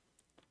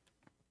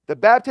 The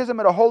baptism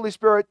of the Holy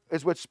Spirit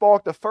is what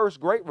sparked the first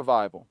great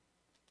revival.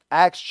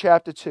 Acts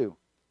chapter 2.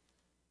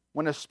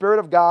 When the Spirit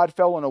of God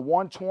fell on the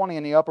 120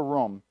 in the upper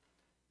room,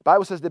 the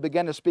Bible says they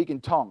began to speak in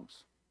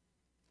tongues.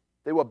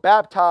 They were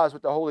baptized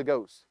with the Holy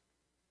Ghost.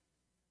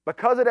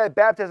 Because of that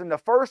baptism, the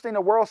first thing the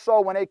world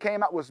saw when they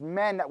came out was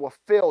men that were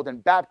filled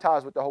and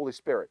baptized with the Holy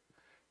Spirit.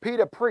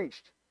 Peter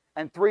preached,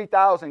 and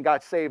 3,000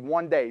 got saved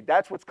one day.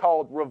 That's what's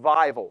called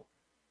revival.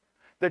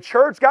 The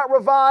church got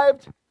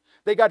revived.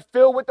 They got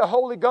filled with the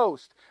Holy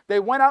Ghost. They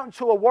went out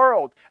into a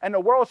world, and the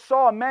world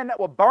saw men that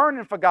were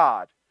burning for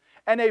God.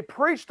 And they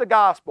preached the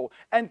gospel,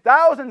 and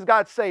thousands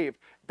got saved.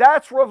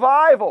 That's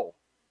revival.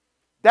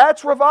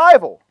 That's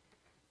revival.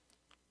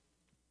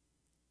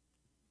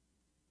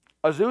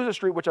 Azusa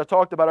Street, which I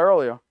talked about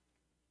earlier,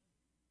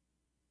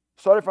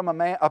 started from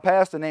a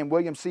pastor named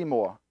William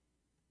Seymour.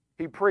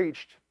 He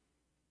preached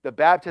the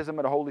baptism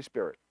of the Holy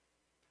Spirit.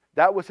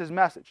 That was his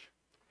message,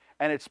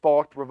 and it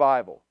sparked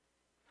revival.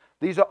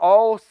 These are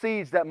all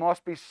seeds that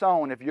must be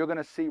sown if you're going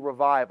to see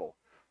revival,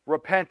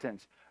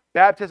 repentance,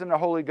 baptism of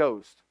the Holy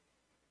Ghost.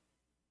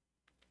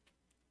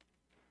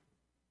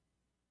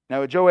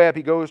 Now, Joab,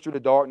 he goes through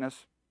the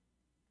darkness.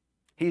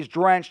 He's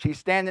drenched. He's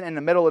standing in the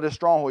middle of the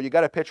stronghold. You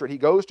got to picture it. He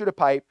goes through the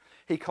pipe.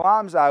 He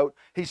climbs out.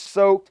 He's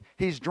soaked.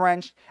 He's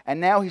drenched.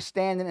 And now he's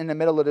standing in the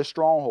middle of the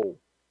stronghold.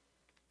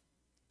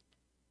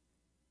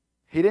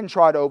 He didn't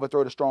try to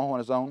overthrow the stronghold on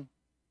his own.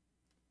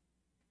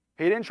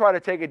 He didn't try to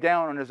take it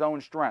down on his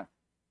own strength.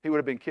 He would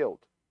have been killed.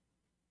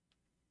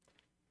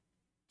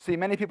 See,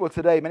 many people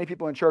today, many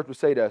people in church would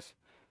say this,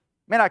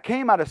 man, I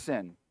came out of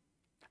sin.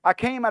 I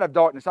came out of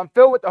darkness. I'm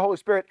filled with the Holy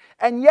Spirit,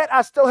 and yet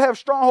I still have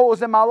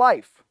strongholds in my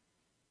life.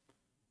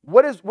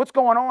 What's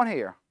going on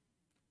here?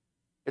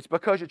 It's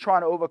because you're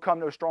trying to overcome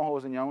those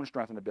strongholds in your own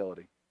strength and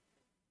ability.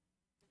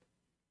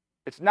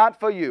 It's not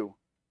for you.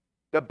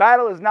 The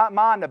battle is not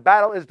mine. The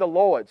battle is the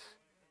Lord's.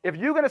 If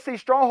you're going to see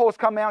strongholds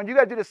come down, you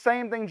got to do the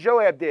same thing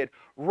Joab did.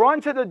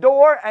 Run to the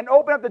door and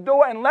open up the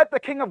door and let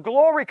the King of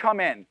Glory come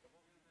in.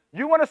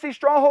 You want to see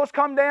strongholds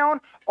come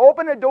down?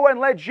 Open the door and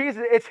let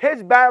Jesus. It's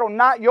his battle,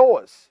 not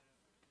yours.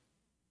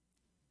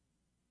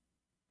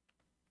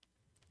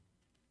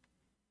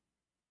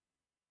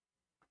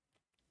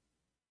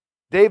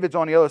 David's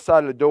on the other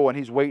side of the door and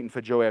he's waiting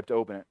for Joab to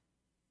open it.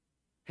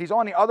 He's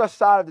on the other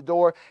side of the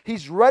door.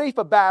 He's ready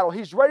for battle.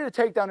 He's ready to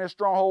take down this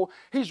stronghold.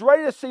 He's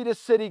ready to see this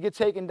city get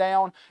taken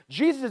down.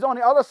 Jesus is on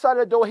the other side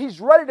of the door.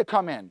 He's ready to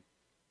come in.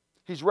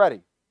 He's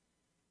ready.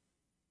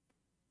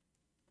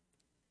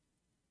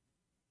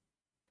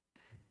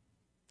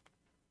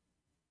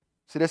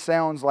 See, this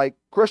sounds like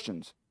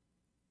Christians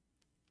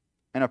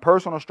in a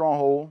personal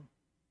stronghold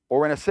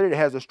or in a city that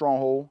has a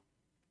stronghold,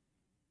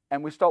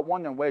 and we start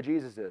wondering where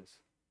Jesus is.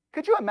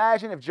 Could you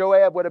imagine if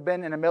Joab would have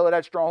been in the middle of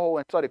that stronghold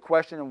and started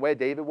questioning where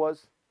David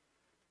was?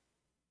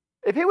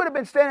 If he would have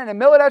been standing in the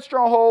middle of that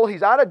stronghold,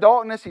 he's out of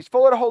darkness, he's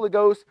full of the Holy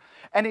Ghost,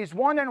 and he's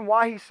wondering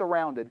why he's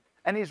surrounded,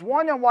 and he's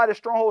wondering why the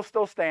stronghold's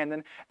still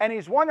standing, and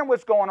he's wondering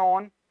what's going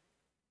on,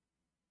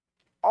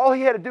 all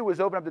he had to do was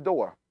open up the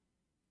door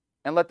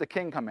and let the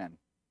king come in.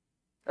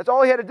 That's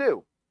all he had to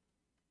do.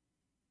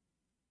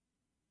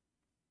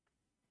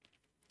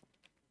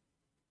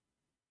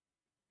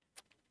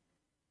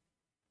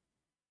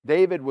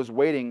 David was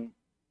waiting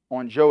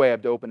on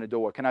Joab to open the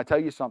door. Can I tell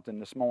you something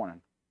this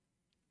morning?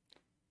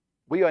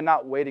 We are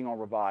not waiting on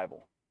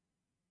revival.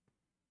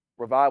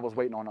 Revival is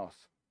waiting on us.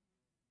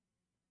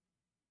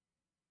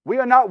 We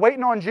are not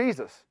waiting on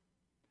Jesus.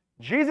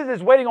 Jesus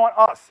is waiting on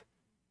us.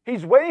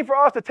 He's waiting for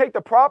us to take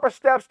the proper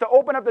steps to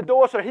open up the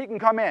door so he can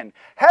come in.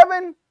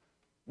 Heaven,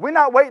 we're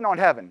not waiting on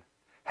heaven.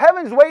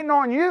 Heaven's waiting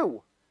on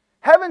you.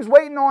 Heaven's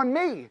waiting on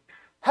me.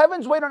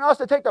 Heaven's waiting on us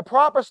to take the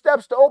proper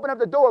steps to open up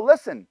the door.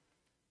 Listen.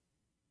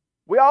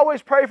 We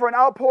always pray for an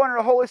outpouring of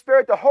the Holy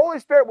Spirit. The Holy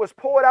Spirit was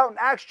poured out in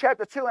Acts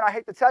chapter 2, and I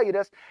hate to tell you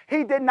this,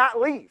 he did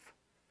not leave.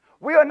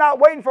 We are not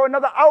waiting for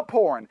another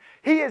outpouring.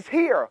 He is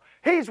here.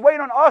 He's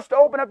waiting on us to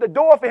open up the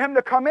door for him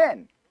to come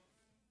in.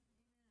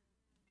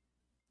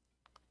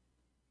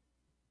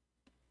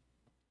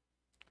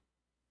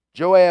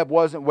 Joab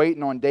wasn't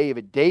waiting on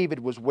David. David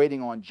was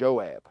waiting on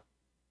Joab.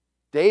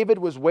 David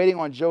was waiting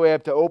on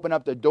Joab to open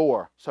up the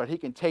door so that he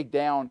can take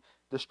down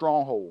the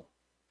stronghold.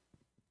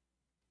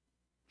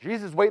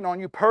 Jesus is waiting on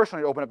you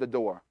personally to open up the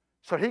door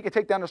so that he can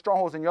take down the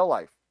strongholds in your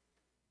life.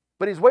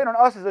 But he's waiting on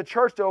us as a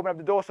church to open up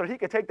the door so that he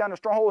can take down the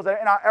strongholds that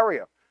are in our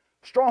area.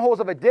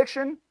 Strongholds of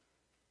addiction,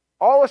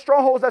 all the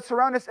strongholds that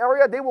surround this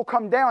area, they will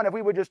come down if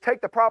we would just take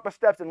the proper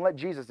steps and let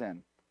Jesus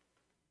in.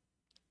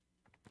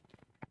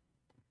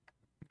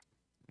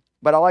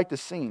 But I like the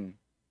scene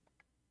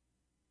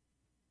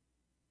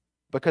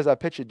because I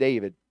picture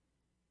David.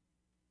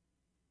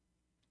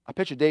 I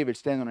picture David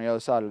standing on the other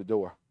side of the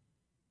door.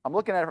 I'm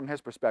looking at it from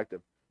his perspective.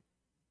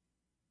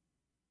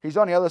 He's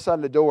on the other side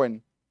of the door,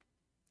 and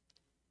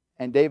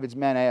David's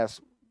men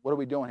ask, what are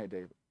we doing here,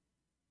 David?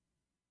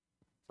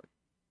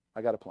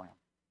 I got a plan.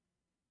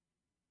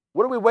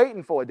 What are we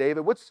waiting for,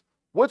 David?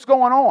 What's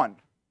going on?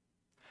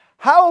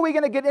 How are we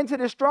going to get into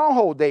this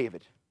stronghold,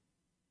 David?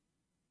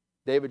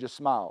 David just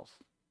smiles.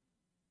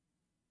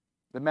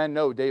 The men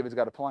know David's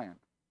got a plan.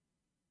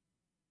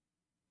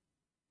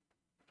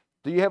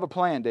 Do you have a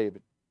plan,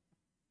 David?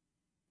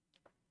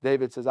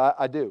 David says,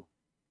 I do.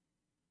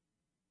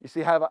 You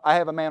see, I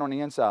have a man on the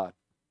inside.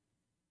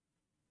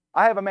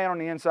 I have a man on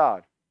the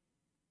inside.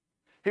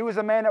 He was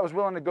a man that was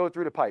willing to go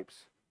through the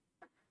pipes.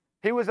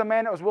 He was a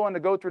man that was willing to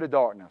go through the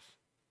darkness.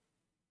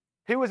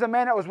 He was a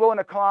man that was willing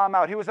to climb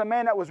out. He was a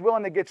man that was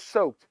willing to get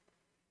soaked.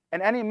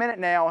 And any minute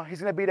now, he's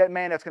going to be that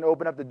man that's going to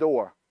open up the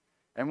door.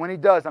 And when he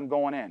does, I'm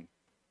going in.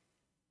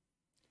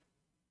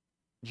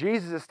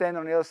 Jesus is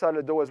standing on the other side of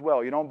the door as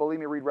well. You don't believe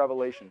me? Read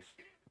Revelations.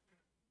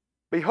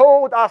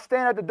 Behold, I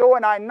stand at the door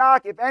and I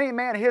knock. If any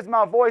man hears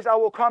my voice, I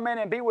will come in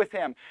and be with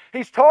him.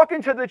 He's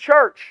talking to the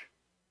church.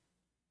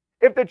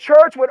 If the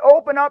church would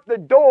open up the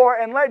door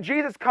and let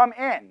Jesus come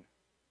in.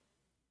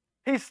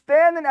 He's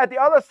standing at the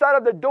other side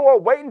of the door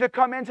waiting to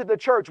come into the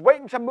church,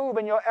 waiting to move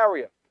in your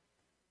area.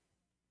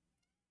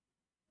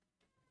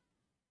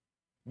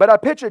 But I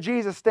picture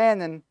Jesus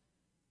standing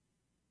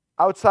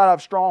outside of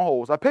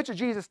strongholds. I picture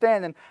Jesus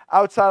standing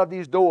outside of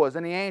these doors,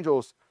 and the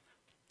angels,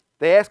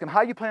 they ask him, how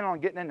are you planning on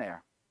getting in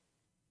there?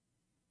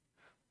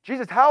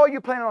 Jesus, how are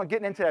you planning on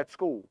getting into that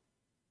school?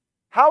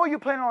 How are you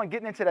planning on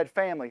getting into that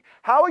family?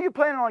 How are you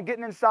planning on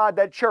getting inside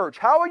that church?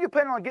 How are you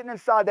planning on getting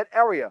inside that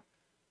area?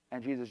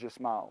 And Jesus just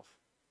smiles.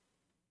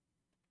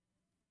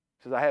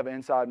 He says, I have an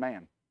inside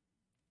man.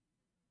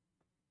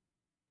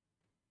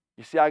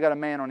 You see, I got a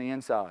man on the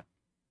inside.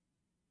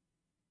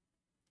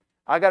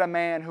 I got a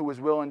man who was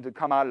willing to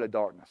come out of the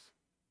darkness.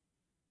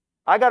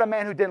 I got a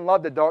man who didn't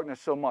love the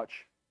darkness so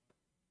much.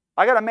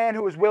 I got a man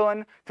who was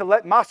willing to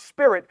let my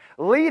spirit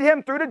lead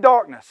him through the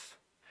darkness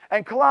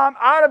and climb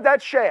out of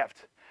that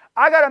shaft.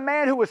 I got a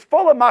man who is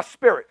full of my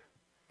spirit.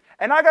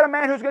 And I got a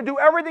man who's going to do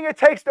everything it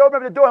takes to open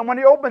up the door. And when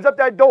he opens up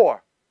that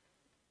door,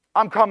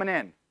 I'm coming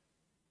in.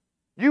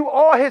 You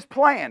are his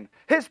plan.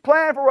 His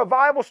plan for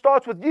revival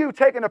starts with you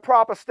taking the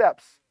proper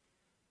steps.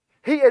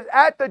 He is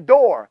at the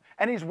door,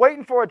 and he's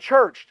waiting for a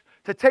church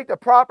to take the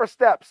proper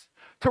steps,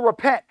 to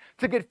repent,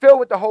 to get filled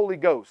with the Holy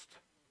Ghost.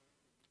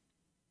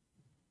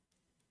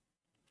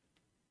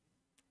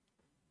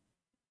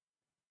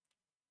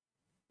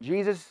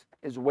 Jesus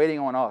is waiting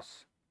on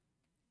us.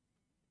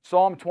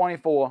 Psalm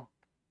 24,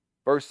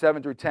 verse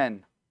 7 through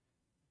 10.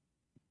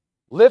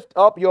 Lift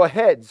up your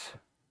heads,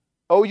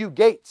 O you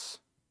gates.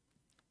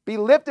 Be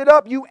lifted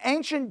up, you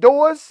ancient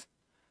doors,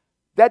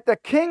 that the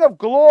King of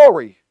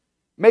glory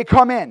may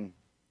come in.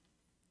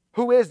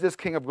 Who is this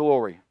King of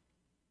glory?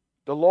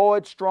 The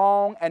Lord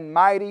strong and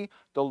mighty,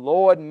 the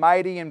Lord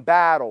mighty in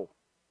battle.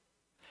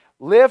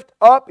 Lift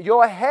up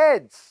your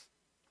heads,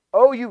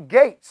 O you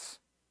gates.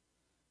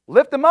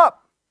 Lift them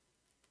up,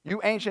 you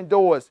ancient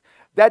doors,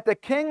 that the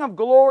King of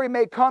glory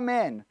may come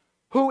in.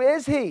 Who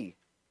is he?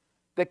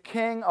 The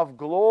King of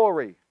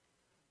glory,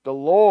 the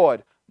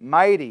Lord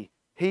mighty.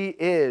 He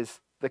is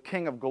the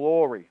King of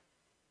glory.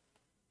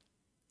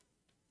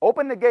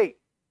 Open the gate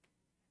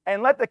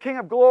and let the King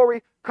of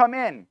glory come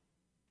in.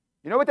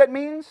 You know what that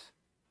means?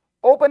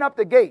 Open up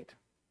the gate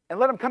and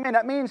let him come in.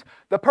 That means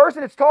the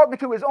person it's talking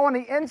to is on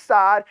the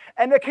inside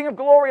and the King of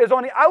glory is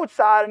on the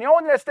outside. And the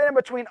only thing that's standing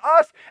between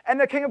us and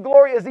the King of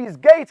glory is these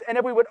gates. And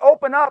if we would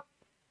open up,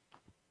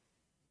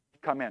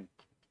 come in.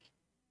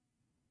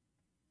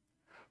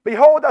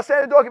 Behold, I say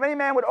at the door, if any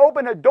man would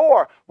open the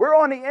door, we're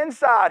on the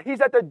inside.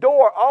 He's at the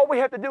door. All we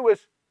have to do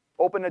is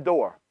open the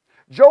door.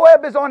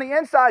 Joab is on the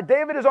inside.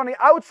 David is on the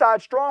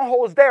outside.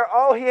 Stronghold's there.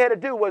 All he had to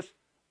do was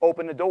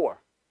open the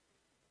door.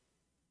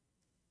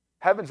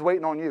 Heaven's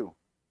waiting on you.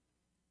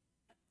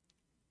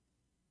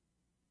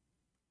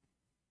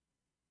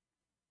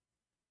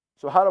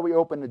 So how do we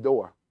open the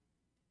door?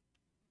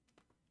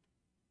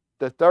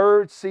 The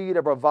third seed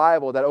of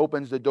revival that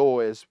opens the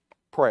door is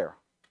prayer.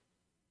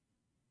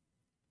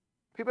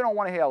 People don't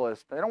want to hear all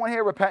this. They don't want to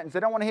hear repentance.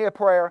 They don't want to hear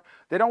prayer.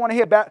 They don't want to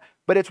hear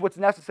but it's what's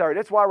necessary.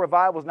 That's why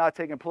revival is not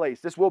taking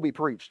place. This will be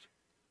preached.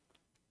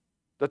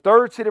 The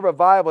third seed of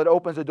revival that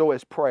opens the door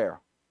is prayer.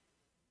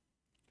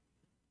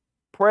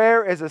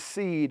 Prayer is a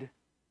seed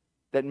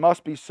that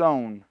must be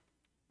sown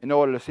in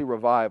order to see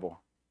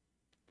revival.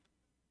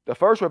 The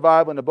first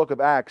revival in the book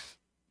of Acts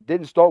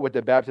didn't start with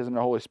the baptism of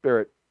the Holy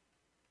Spirit.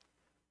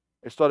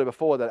 It started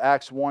before that,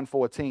 Acts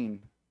 1:14.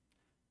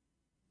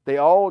 They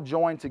all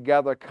joined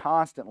together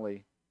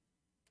constantly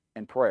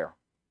in prayer,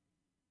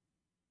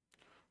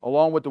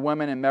 along with the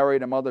women and Mary,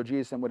 the mother of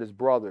Jesus, and with his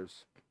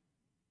brothers.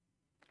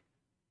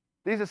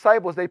 These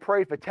disciples, they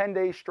prayed for 10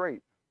 days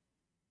straight.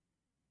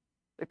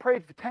 They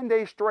prayed for 10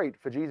 days straight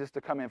for Jesus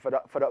to come in, for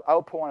the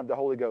outpouring of the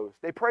Holy Ghost.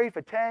 They prayed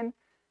for 10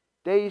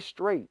 days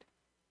straight.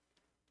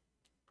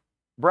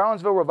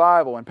 Brownsville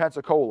Revival in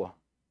Pensacola,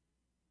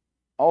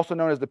 also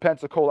known as the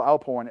Pensacola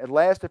Outpouring, it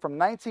lasted from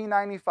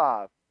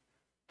 1995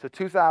 to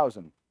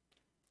 2000.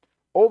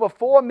 Over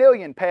 4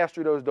 million passed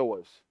through those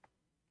doors.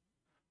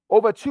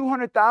 Over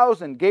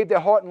 200,000 gave their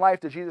heart and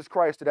life to Jesus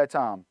Christ at that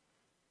time.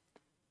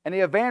 And the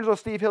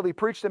evangelist Steve Hill, he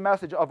preached the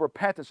message of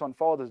repentance on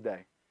Father's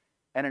Day.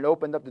 And it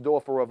opened up the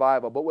door for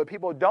revival. But what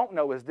people don't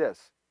know is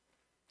this,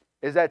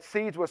 is that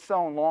seeds were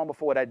sown long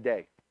before that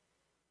day.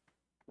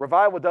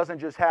 Revival doesn't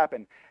just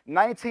happen.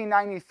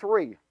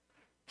 1993,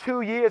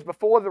 2 years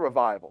before the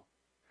revival,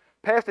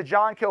 Pastor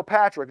John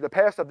Kilpatrick, the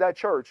pastor of that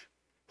church,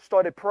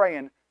 started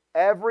praying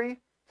every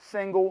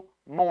single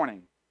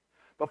morning.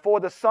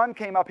 Before the sun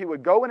came up, he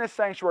would go in his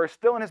sanctuary,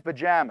 still in his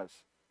pajamas,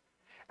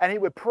 and he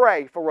would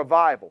pray for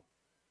revival.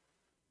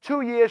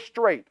 2 years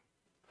straight.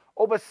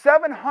 Over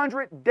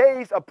 700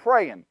 days of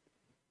praying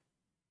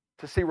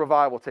to see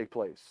revival take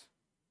place.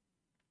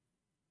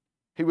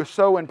 He was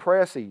sowing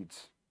prayer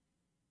seeds.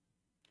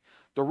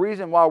 The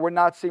reason why we're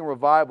not seeing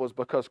revival is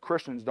because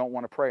Christians don't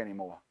want to pray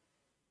anymore.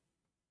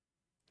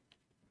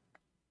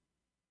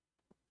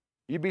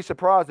 You'd be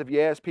surprised if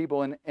you ask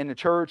people in the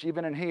church,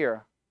 even in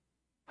here,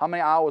 how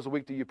many hours a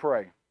week do you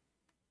pray?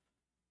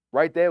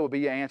 Right there would be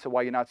your answer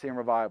why you're not seeing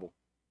revival.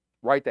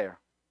 Right there.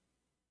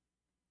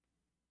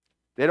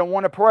 They don't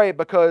want to pray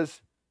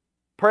because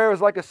prayer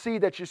is like a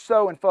seed that you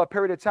sow, and for a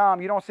period of time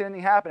you don't see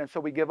anything happening, so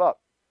we give up.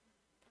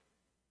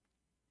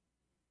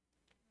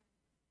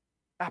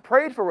 I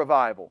prayed for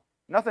revival.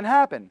 Nothing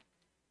happened.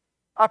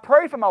 I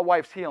prayed for my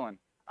wife's healing.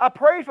 I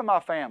prayed for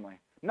my family.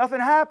 Nothing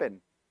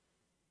happened.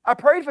 I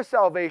prayed for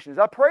salvations.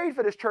 I prayed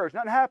for this church.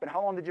 Nothing happened.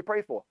 How long did you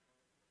pray for?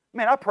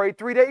 Man, I prayed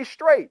 3 days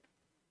straight.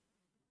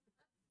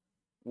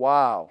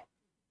 Wow.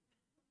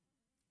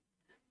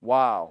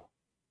 Wow.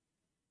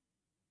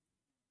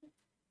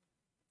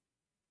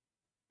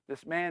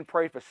 This man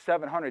prayed for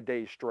 700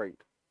 days straight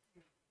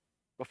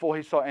before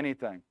he saw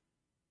anything.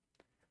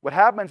 What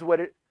happens with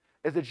it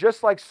is it's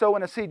just like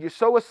sowing a seed. You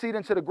sow a seed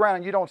into the ground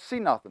and you don't see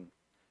nothing.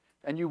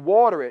 And you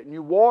water it and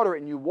you water it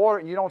and you water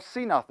it and you don't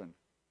see nothing.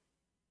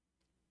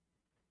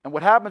 And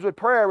what happens with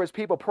prayer is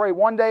people pray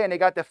one day and they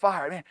got their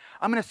fire. Man,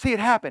 I'm going to see it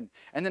happen.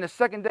 And then the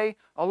second day,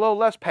 a little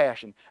less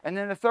passion. And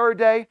then the third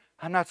day,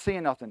 I'm not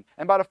seeing nothing.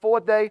 And by the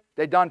fourth day,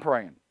 they're done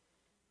praying.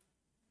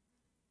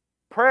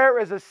 Prayer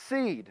is a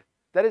seed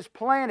that is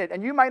planted.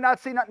 And you might not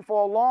see nothing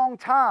for a long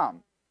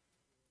time.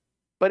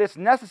 But it's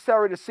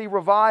necessary to see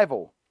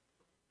revival.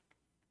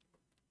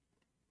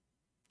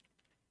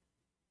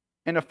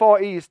 In the Far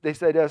East, they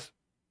say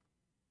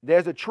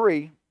there's a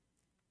tree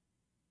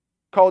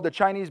called the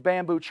Chinese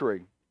bamboo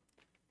tree.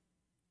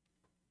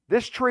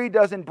 This tree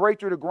doesn't break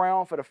through the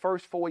ground for the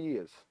first 4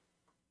 years.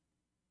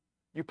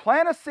 You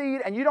plant a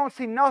seed and you don't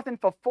see nothing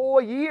for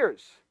 4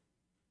 years.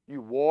 You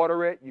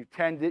water it, you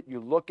tend it, you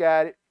look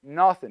at it,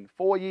 nothing,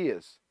 4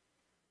 years.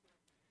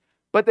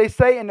 But they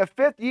say in the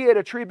 5th year,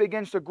 the tree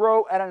begins to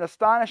grow at an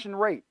astonishing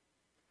rate.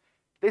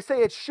 They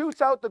say it shoots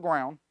out the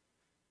ground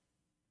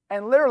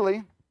and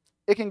literally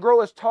it can grow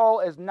as tall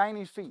as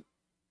 90 feet.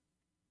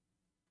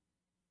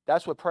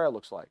 That's what prayer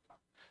looks like.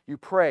 You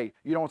pray,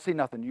 you don't see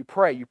nothing. You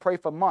pray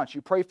for months,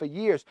 you pray for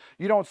years,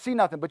 you don't see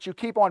nothing, but you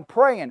keep on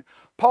praying.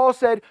 Paul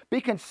said,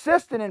 be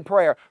consistent in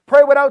prayer.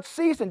 Pray without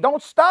ceasing.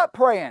 Don't stop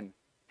praying.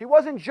 He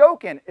wasn't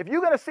joking. If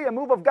you're going to see a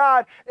move of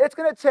God, it's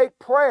going to take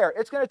prayer.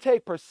 It's going to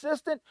take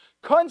persistent,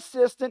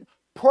 consistent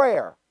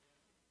prayer.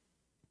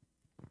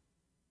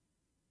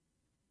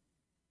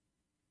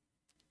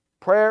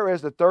 Prayer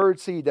is the third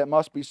seed that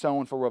must be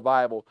sown for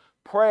revival.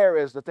 Prayer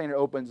is the thing that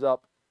opens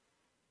up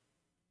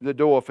the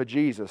door for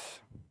Jesus.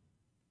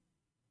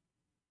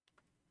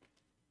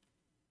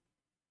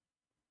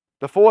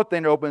 The fourth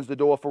thing that opens the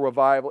door for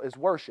revival is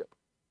worship.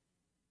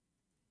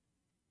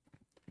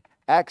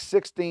 Acts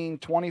 16,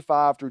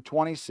 25 through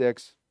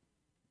 26.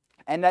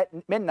 And at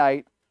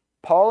midnight,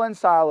 Paul and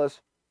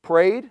Silas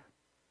prayed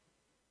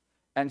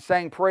and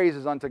sang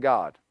praises unto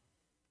God.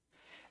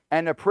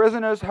 And the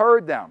prisoners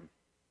heard them.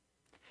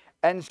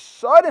 And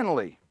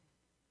suddenly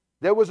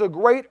there was a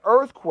great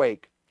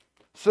earthquake,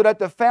 so that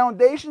the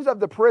foundations of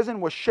the prison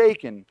were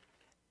shaken.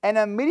 And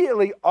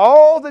immediately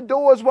all the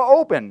doors were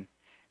open,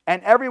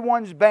 and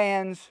everyone's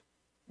bands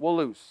were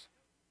loose.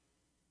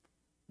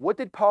 What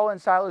did Paul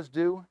and Silas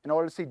do in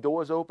order to see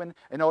doors open,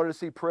 in order to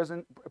see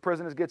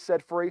prisoners get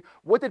set free?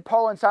 What did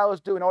Paul and Silas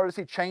do in order to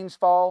see chains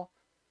fall?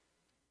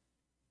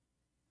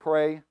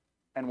 Pray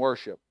and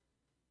worship.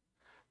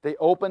 They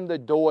opened the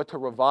door to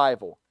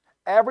revival.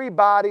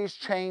 Everybody's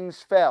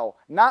chains fell.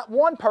 Not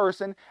one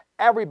person,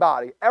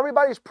 everybody.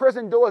 Everybody's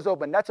prison doors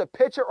open. That's a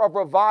picture of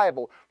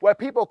revival, where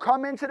people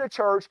come into the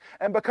church,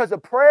 and because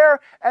of prayer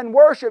and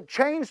worship,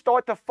 chains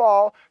start to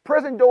fall,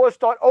 prison doors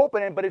start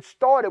opening, but it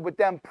started with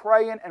them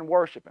praying and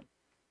worshiping.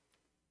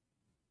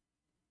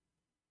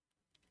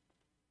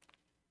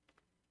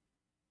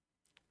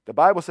 The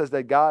Bible says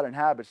that God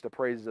inhabits the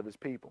praises of His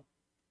people.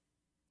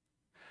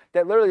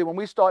 That literally when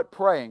we start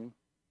praying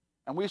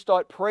and we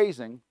start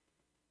praising,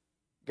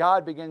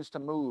 God begins to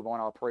move on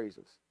our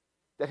praises.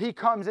 That He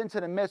comes into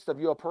the midst of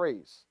your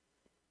praise.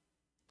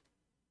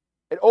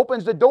 It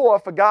opens the door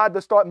for God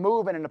to start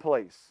moving in the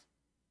place.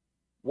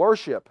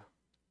 Worship.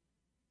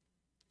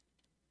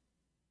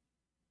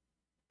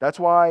 That's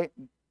why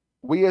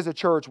we as a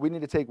church, we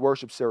need to take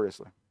worship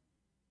seriously.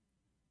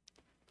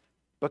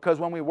 Because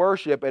when we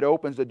worship, it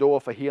opens the door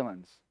for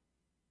healings.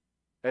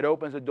 It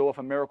opens the door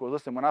for miracles.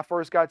 Listen, when I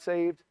first got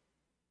saved,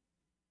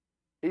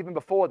 even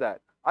before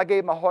that, I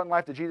gave my heart and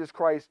life to Jesus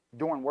Christ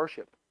during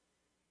worship.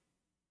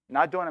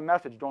 Not during a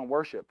message, during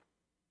worship.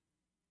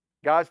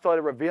 God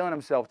started revealing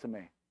Himself to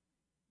me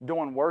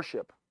during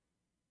worship.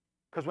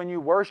 Because when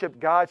you worship,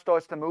 God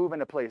starts to move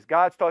in a place.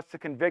 God starts to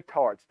convict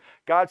hearts.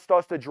 God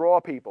starts to draw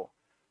people.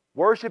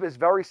 Worship is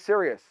very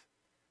serious.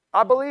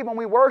 I believe when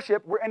we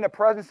worship, we're in the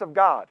presence of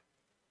God.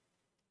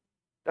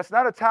 That's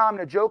not a time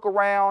to joke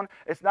around.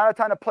 It's not a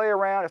time to play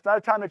around. It's not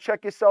a time to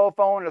check your cell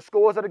phone, the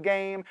scores of the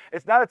game.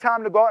 It's not a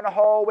time to go out in the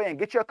hallway and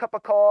get you a cup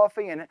of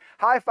coffee and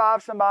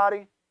high-five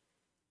somebody.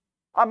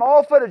 I'm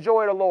all for the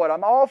joy of the Lord.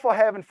 I'm all for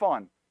having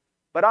fun.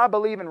 But I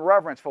believe in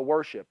reverence for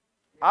worship.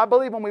 I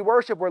believe when we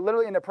worship, we're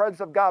literally in the presence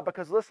of God.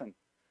 Because listen,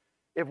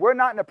 if we're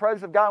not in the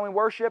presence of God when we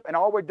worship and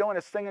all we're doing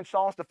is singing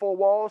songs to four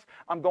walls,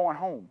 I'm going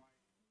home.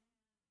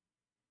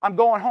 I'm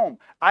going home.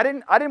 I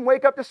didn't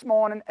wake up this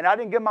morning and I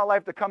didn't give my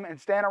life to come and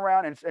stand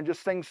around and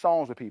just sing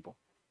songs with people.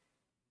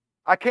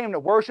 I came to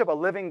worship a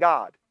living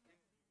God.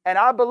 And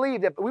I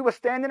believe that if we were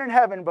standing in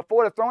heaven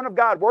before the throne of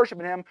God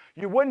worshiping Him,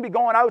 you wouldn't be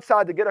going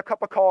outside to get a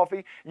cup of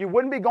coffee. You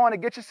wouldn't be going to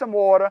get you some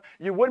water.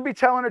 You wouldn't be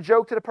telling a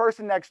joke to the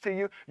person next to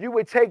you. You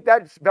would take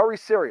that very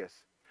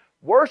serious.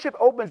 Worship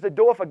opens the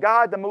door for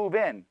God to move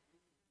in.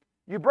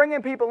 You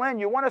bringing people in,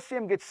 you want to see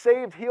them get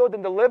saved, healed,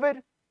 and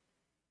delivered?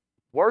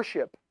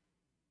 Worship.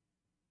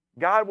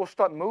 God will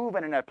start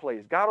moving in that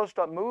place. God will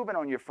start moving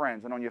on your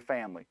friends and on your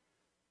family.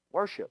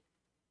 Worship.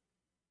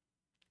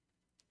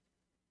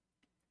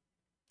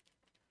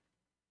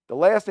 The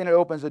last thing that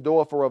opens the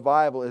door for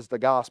revival is the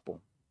gospel.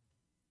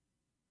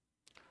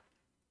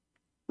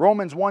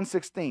 Romans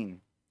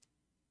 1:16.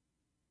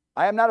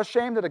 I am not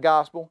ashamed of the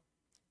gospel,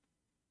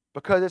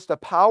 because it's the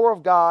power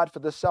of God for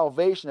the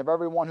salvation of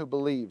everyone who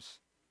believes.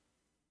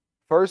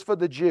 First for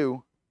the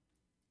Jew,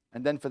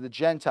 and then for the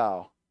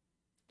Gentile.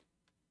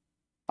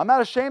 I'm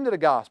not ashamed of the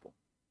gospel,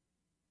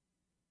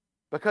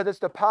 because it's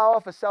the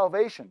power for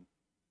salvation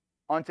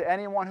unto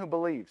anyone who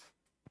believes.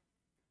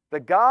 The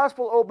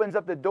gospel opens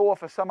up the door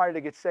for somebody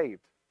to get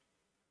saved.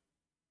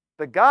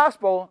 The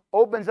gospel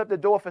opens up the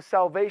door for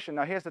salvation.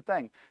 Now here's the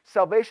thing.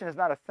 Salvation is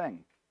not a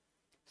thing.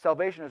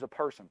 Salvation is a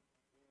person.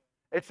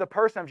 It's the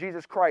person of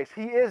Jesus Christ.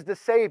 He is the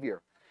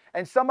Savior.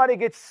 And somebody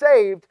gets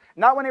saved,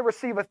 not when they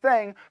receive a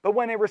thing, but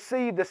when they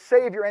receive the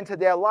Savior into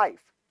their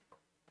life.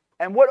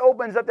 And what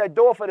opens up that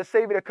door for the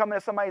Savior to come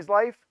into somebody's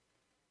life?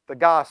 The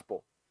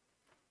gospel.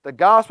 The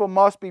gospel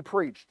must be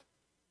preached.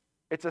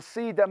 It's a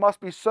seed that must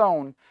be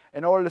sown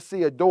in order to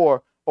see a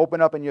door open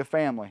up in your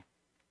family.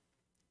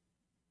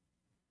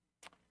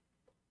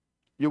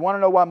 You want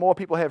to know why more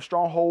people have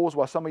strongholds,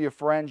 while some of your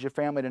friends, your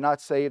family, they're not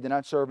saved, they're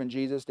not serving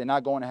Jesus, they're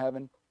not going to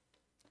heaven?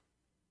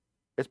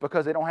 It's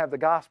because they don't have the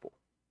gospel.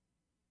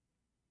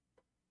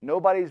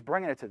 Nobody's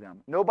bringing it to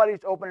them.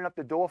 Nobody's opening up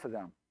the door for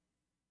them.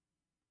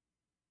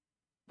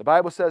 The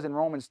Bible says in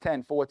Romans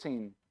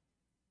 10:14,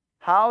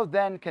 how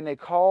then can they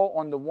call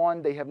on the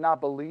one they have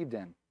not believed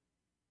in?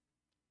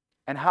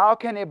 And how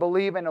can they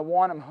believe in the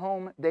one of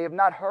whom they have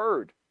not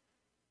heard?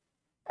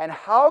 And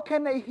how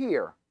can they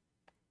hear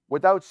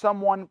without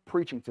someone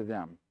preaching to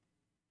them?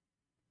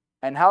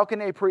 And how can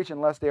they preach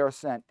unless they are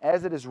sent?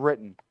 As it is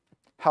written,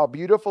 how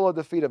beautiful are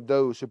the feet of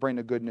those who bring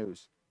the good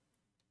news.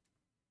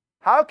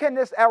 How can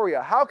this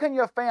area, how can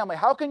your family,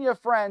 how can your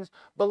friends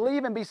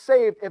believe and be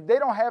saved if they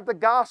don't have the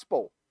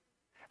gospel?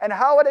 And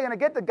how are they going to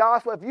get the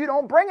gospel if you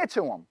don't bring it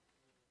to them?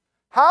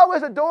 How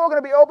is the door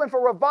going to be open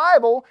for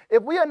revival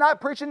if we are not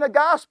preaching the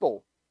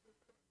gospel?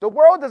 The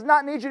world does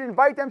not need you to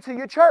invite them to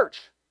your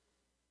church.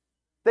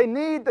 They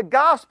need the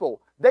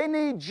gospel. They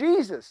need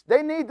Jesus.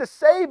 They need the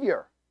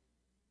Savior.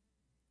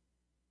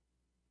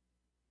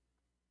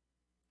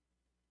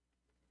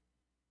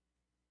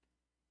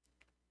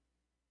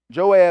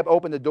 Joab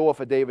opened the door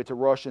for David to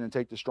rush in and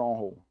take the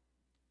stronghold.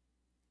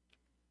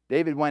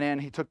 David went in,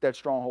 he took that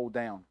stronghold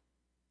down.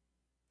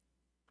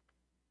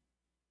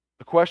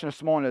 The question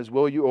this morning is,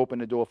 will you open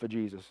the door for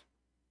Jesus?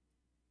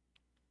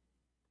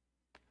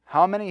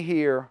 How many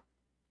here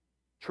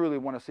truly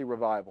want to see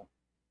revival?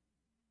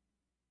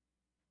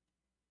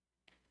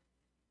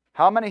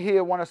 How many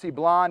here want to see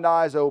blind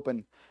eyes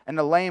open and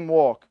the lame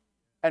walk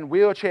and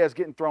wheelchairs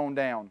getting thrown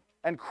down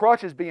and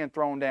crutches being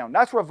thrown down?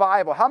 That's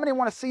revival. How many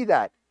want to see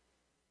that?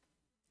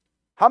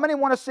 How many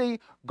want to see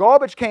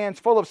garbage cans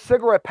full of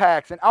cigarette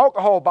packs and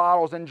alcohol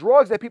bottles and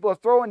drugs that people are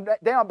throwing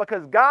down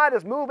because God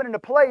is moving into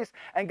place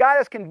and God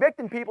is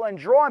convicting people and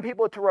drawing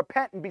people to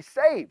repent and be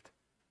saved?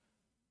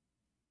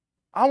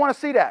 I want to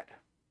see that.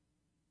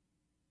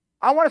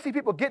 I want to see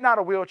people getting out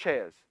of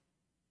wheelchairs.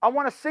 I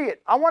want to see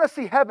it. I want to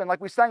see heaven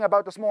like we sang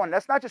about this morning.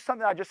 That's not just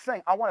something I just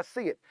sing. I want to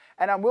see it.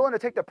 And I'm willing to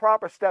take the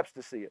proper steps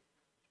to see it.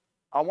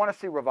 I want to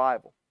see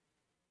revival.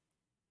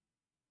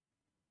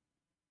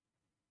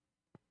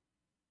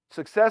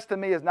 Success to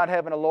me is not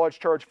having a large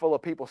church full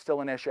of people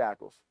still in their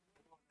shackles.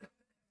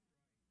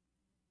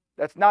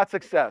 That's not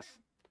success.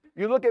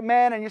 You look at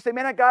man and you say,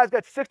 man, that guy's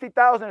got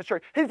 60,000 in his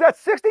church. He's got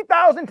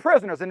 60,000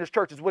 prisoners in his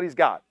church is what he's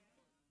got.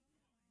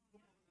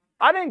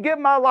 I didn't give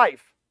my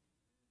life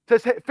to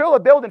fill a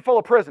building full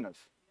of prisoners.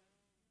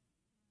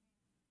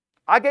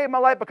 I gave my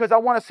life because I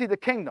want to see the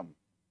kingdom.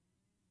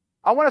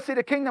 I want to see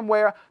the kingdom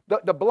where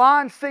the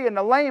blind see and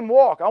the lame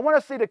walk. I want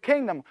to see the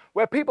kingdom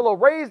where people are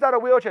raised out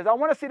of wheelchairs. I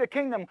want to see the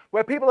kingdom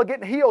where people are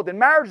getting healed and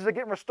marriages are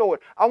getting restored.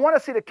 I want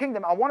to see the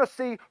kingdom. I want to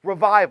see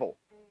revival.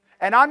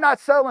 And I'm not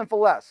settling for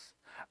less.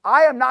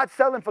 I am not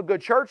settling for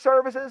good church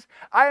services.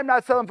 I am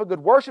not settling for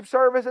good worship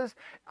services.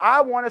 I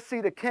want to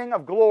see the King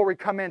of Glory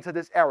come into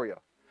this area.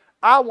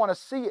 I want to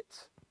see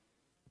it.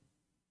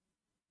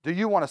 Do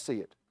you want to see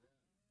it?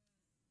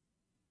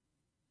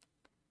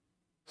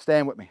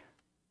 Stand with me.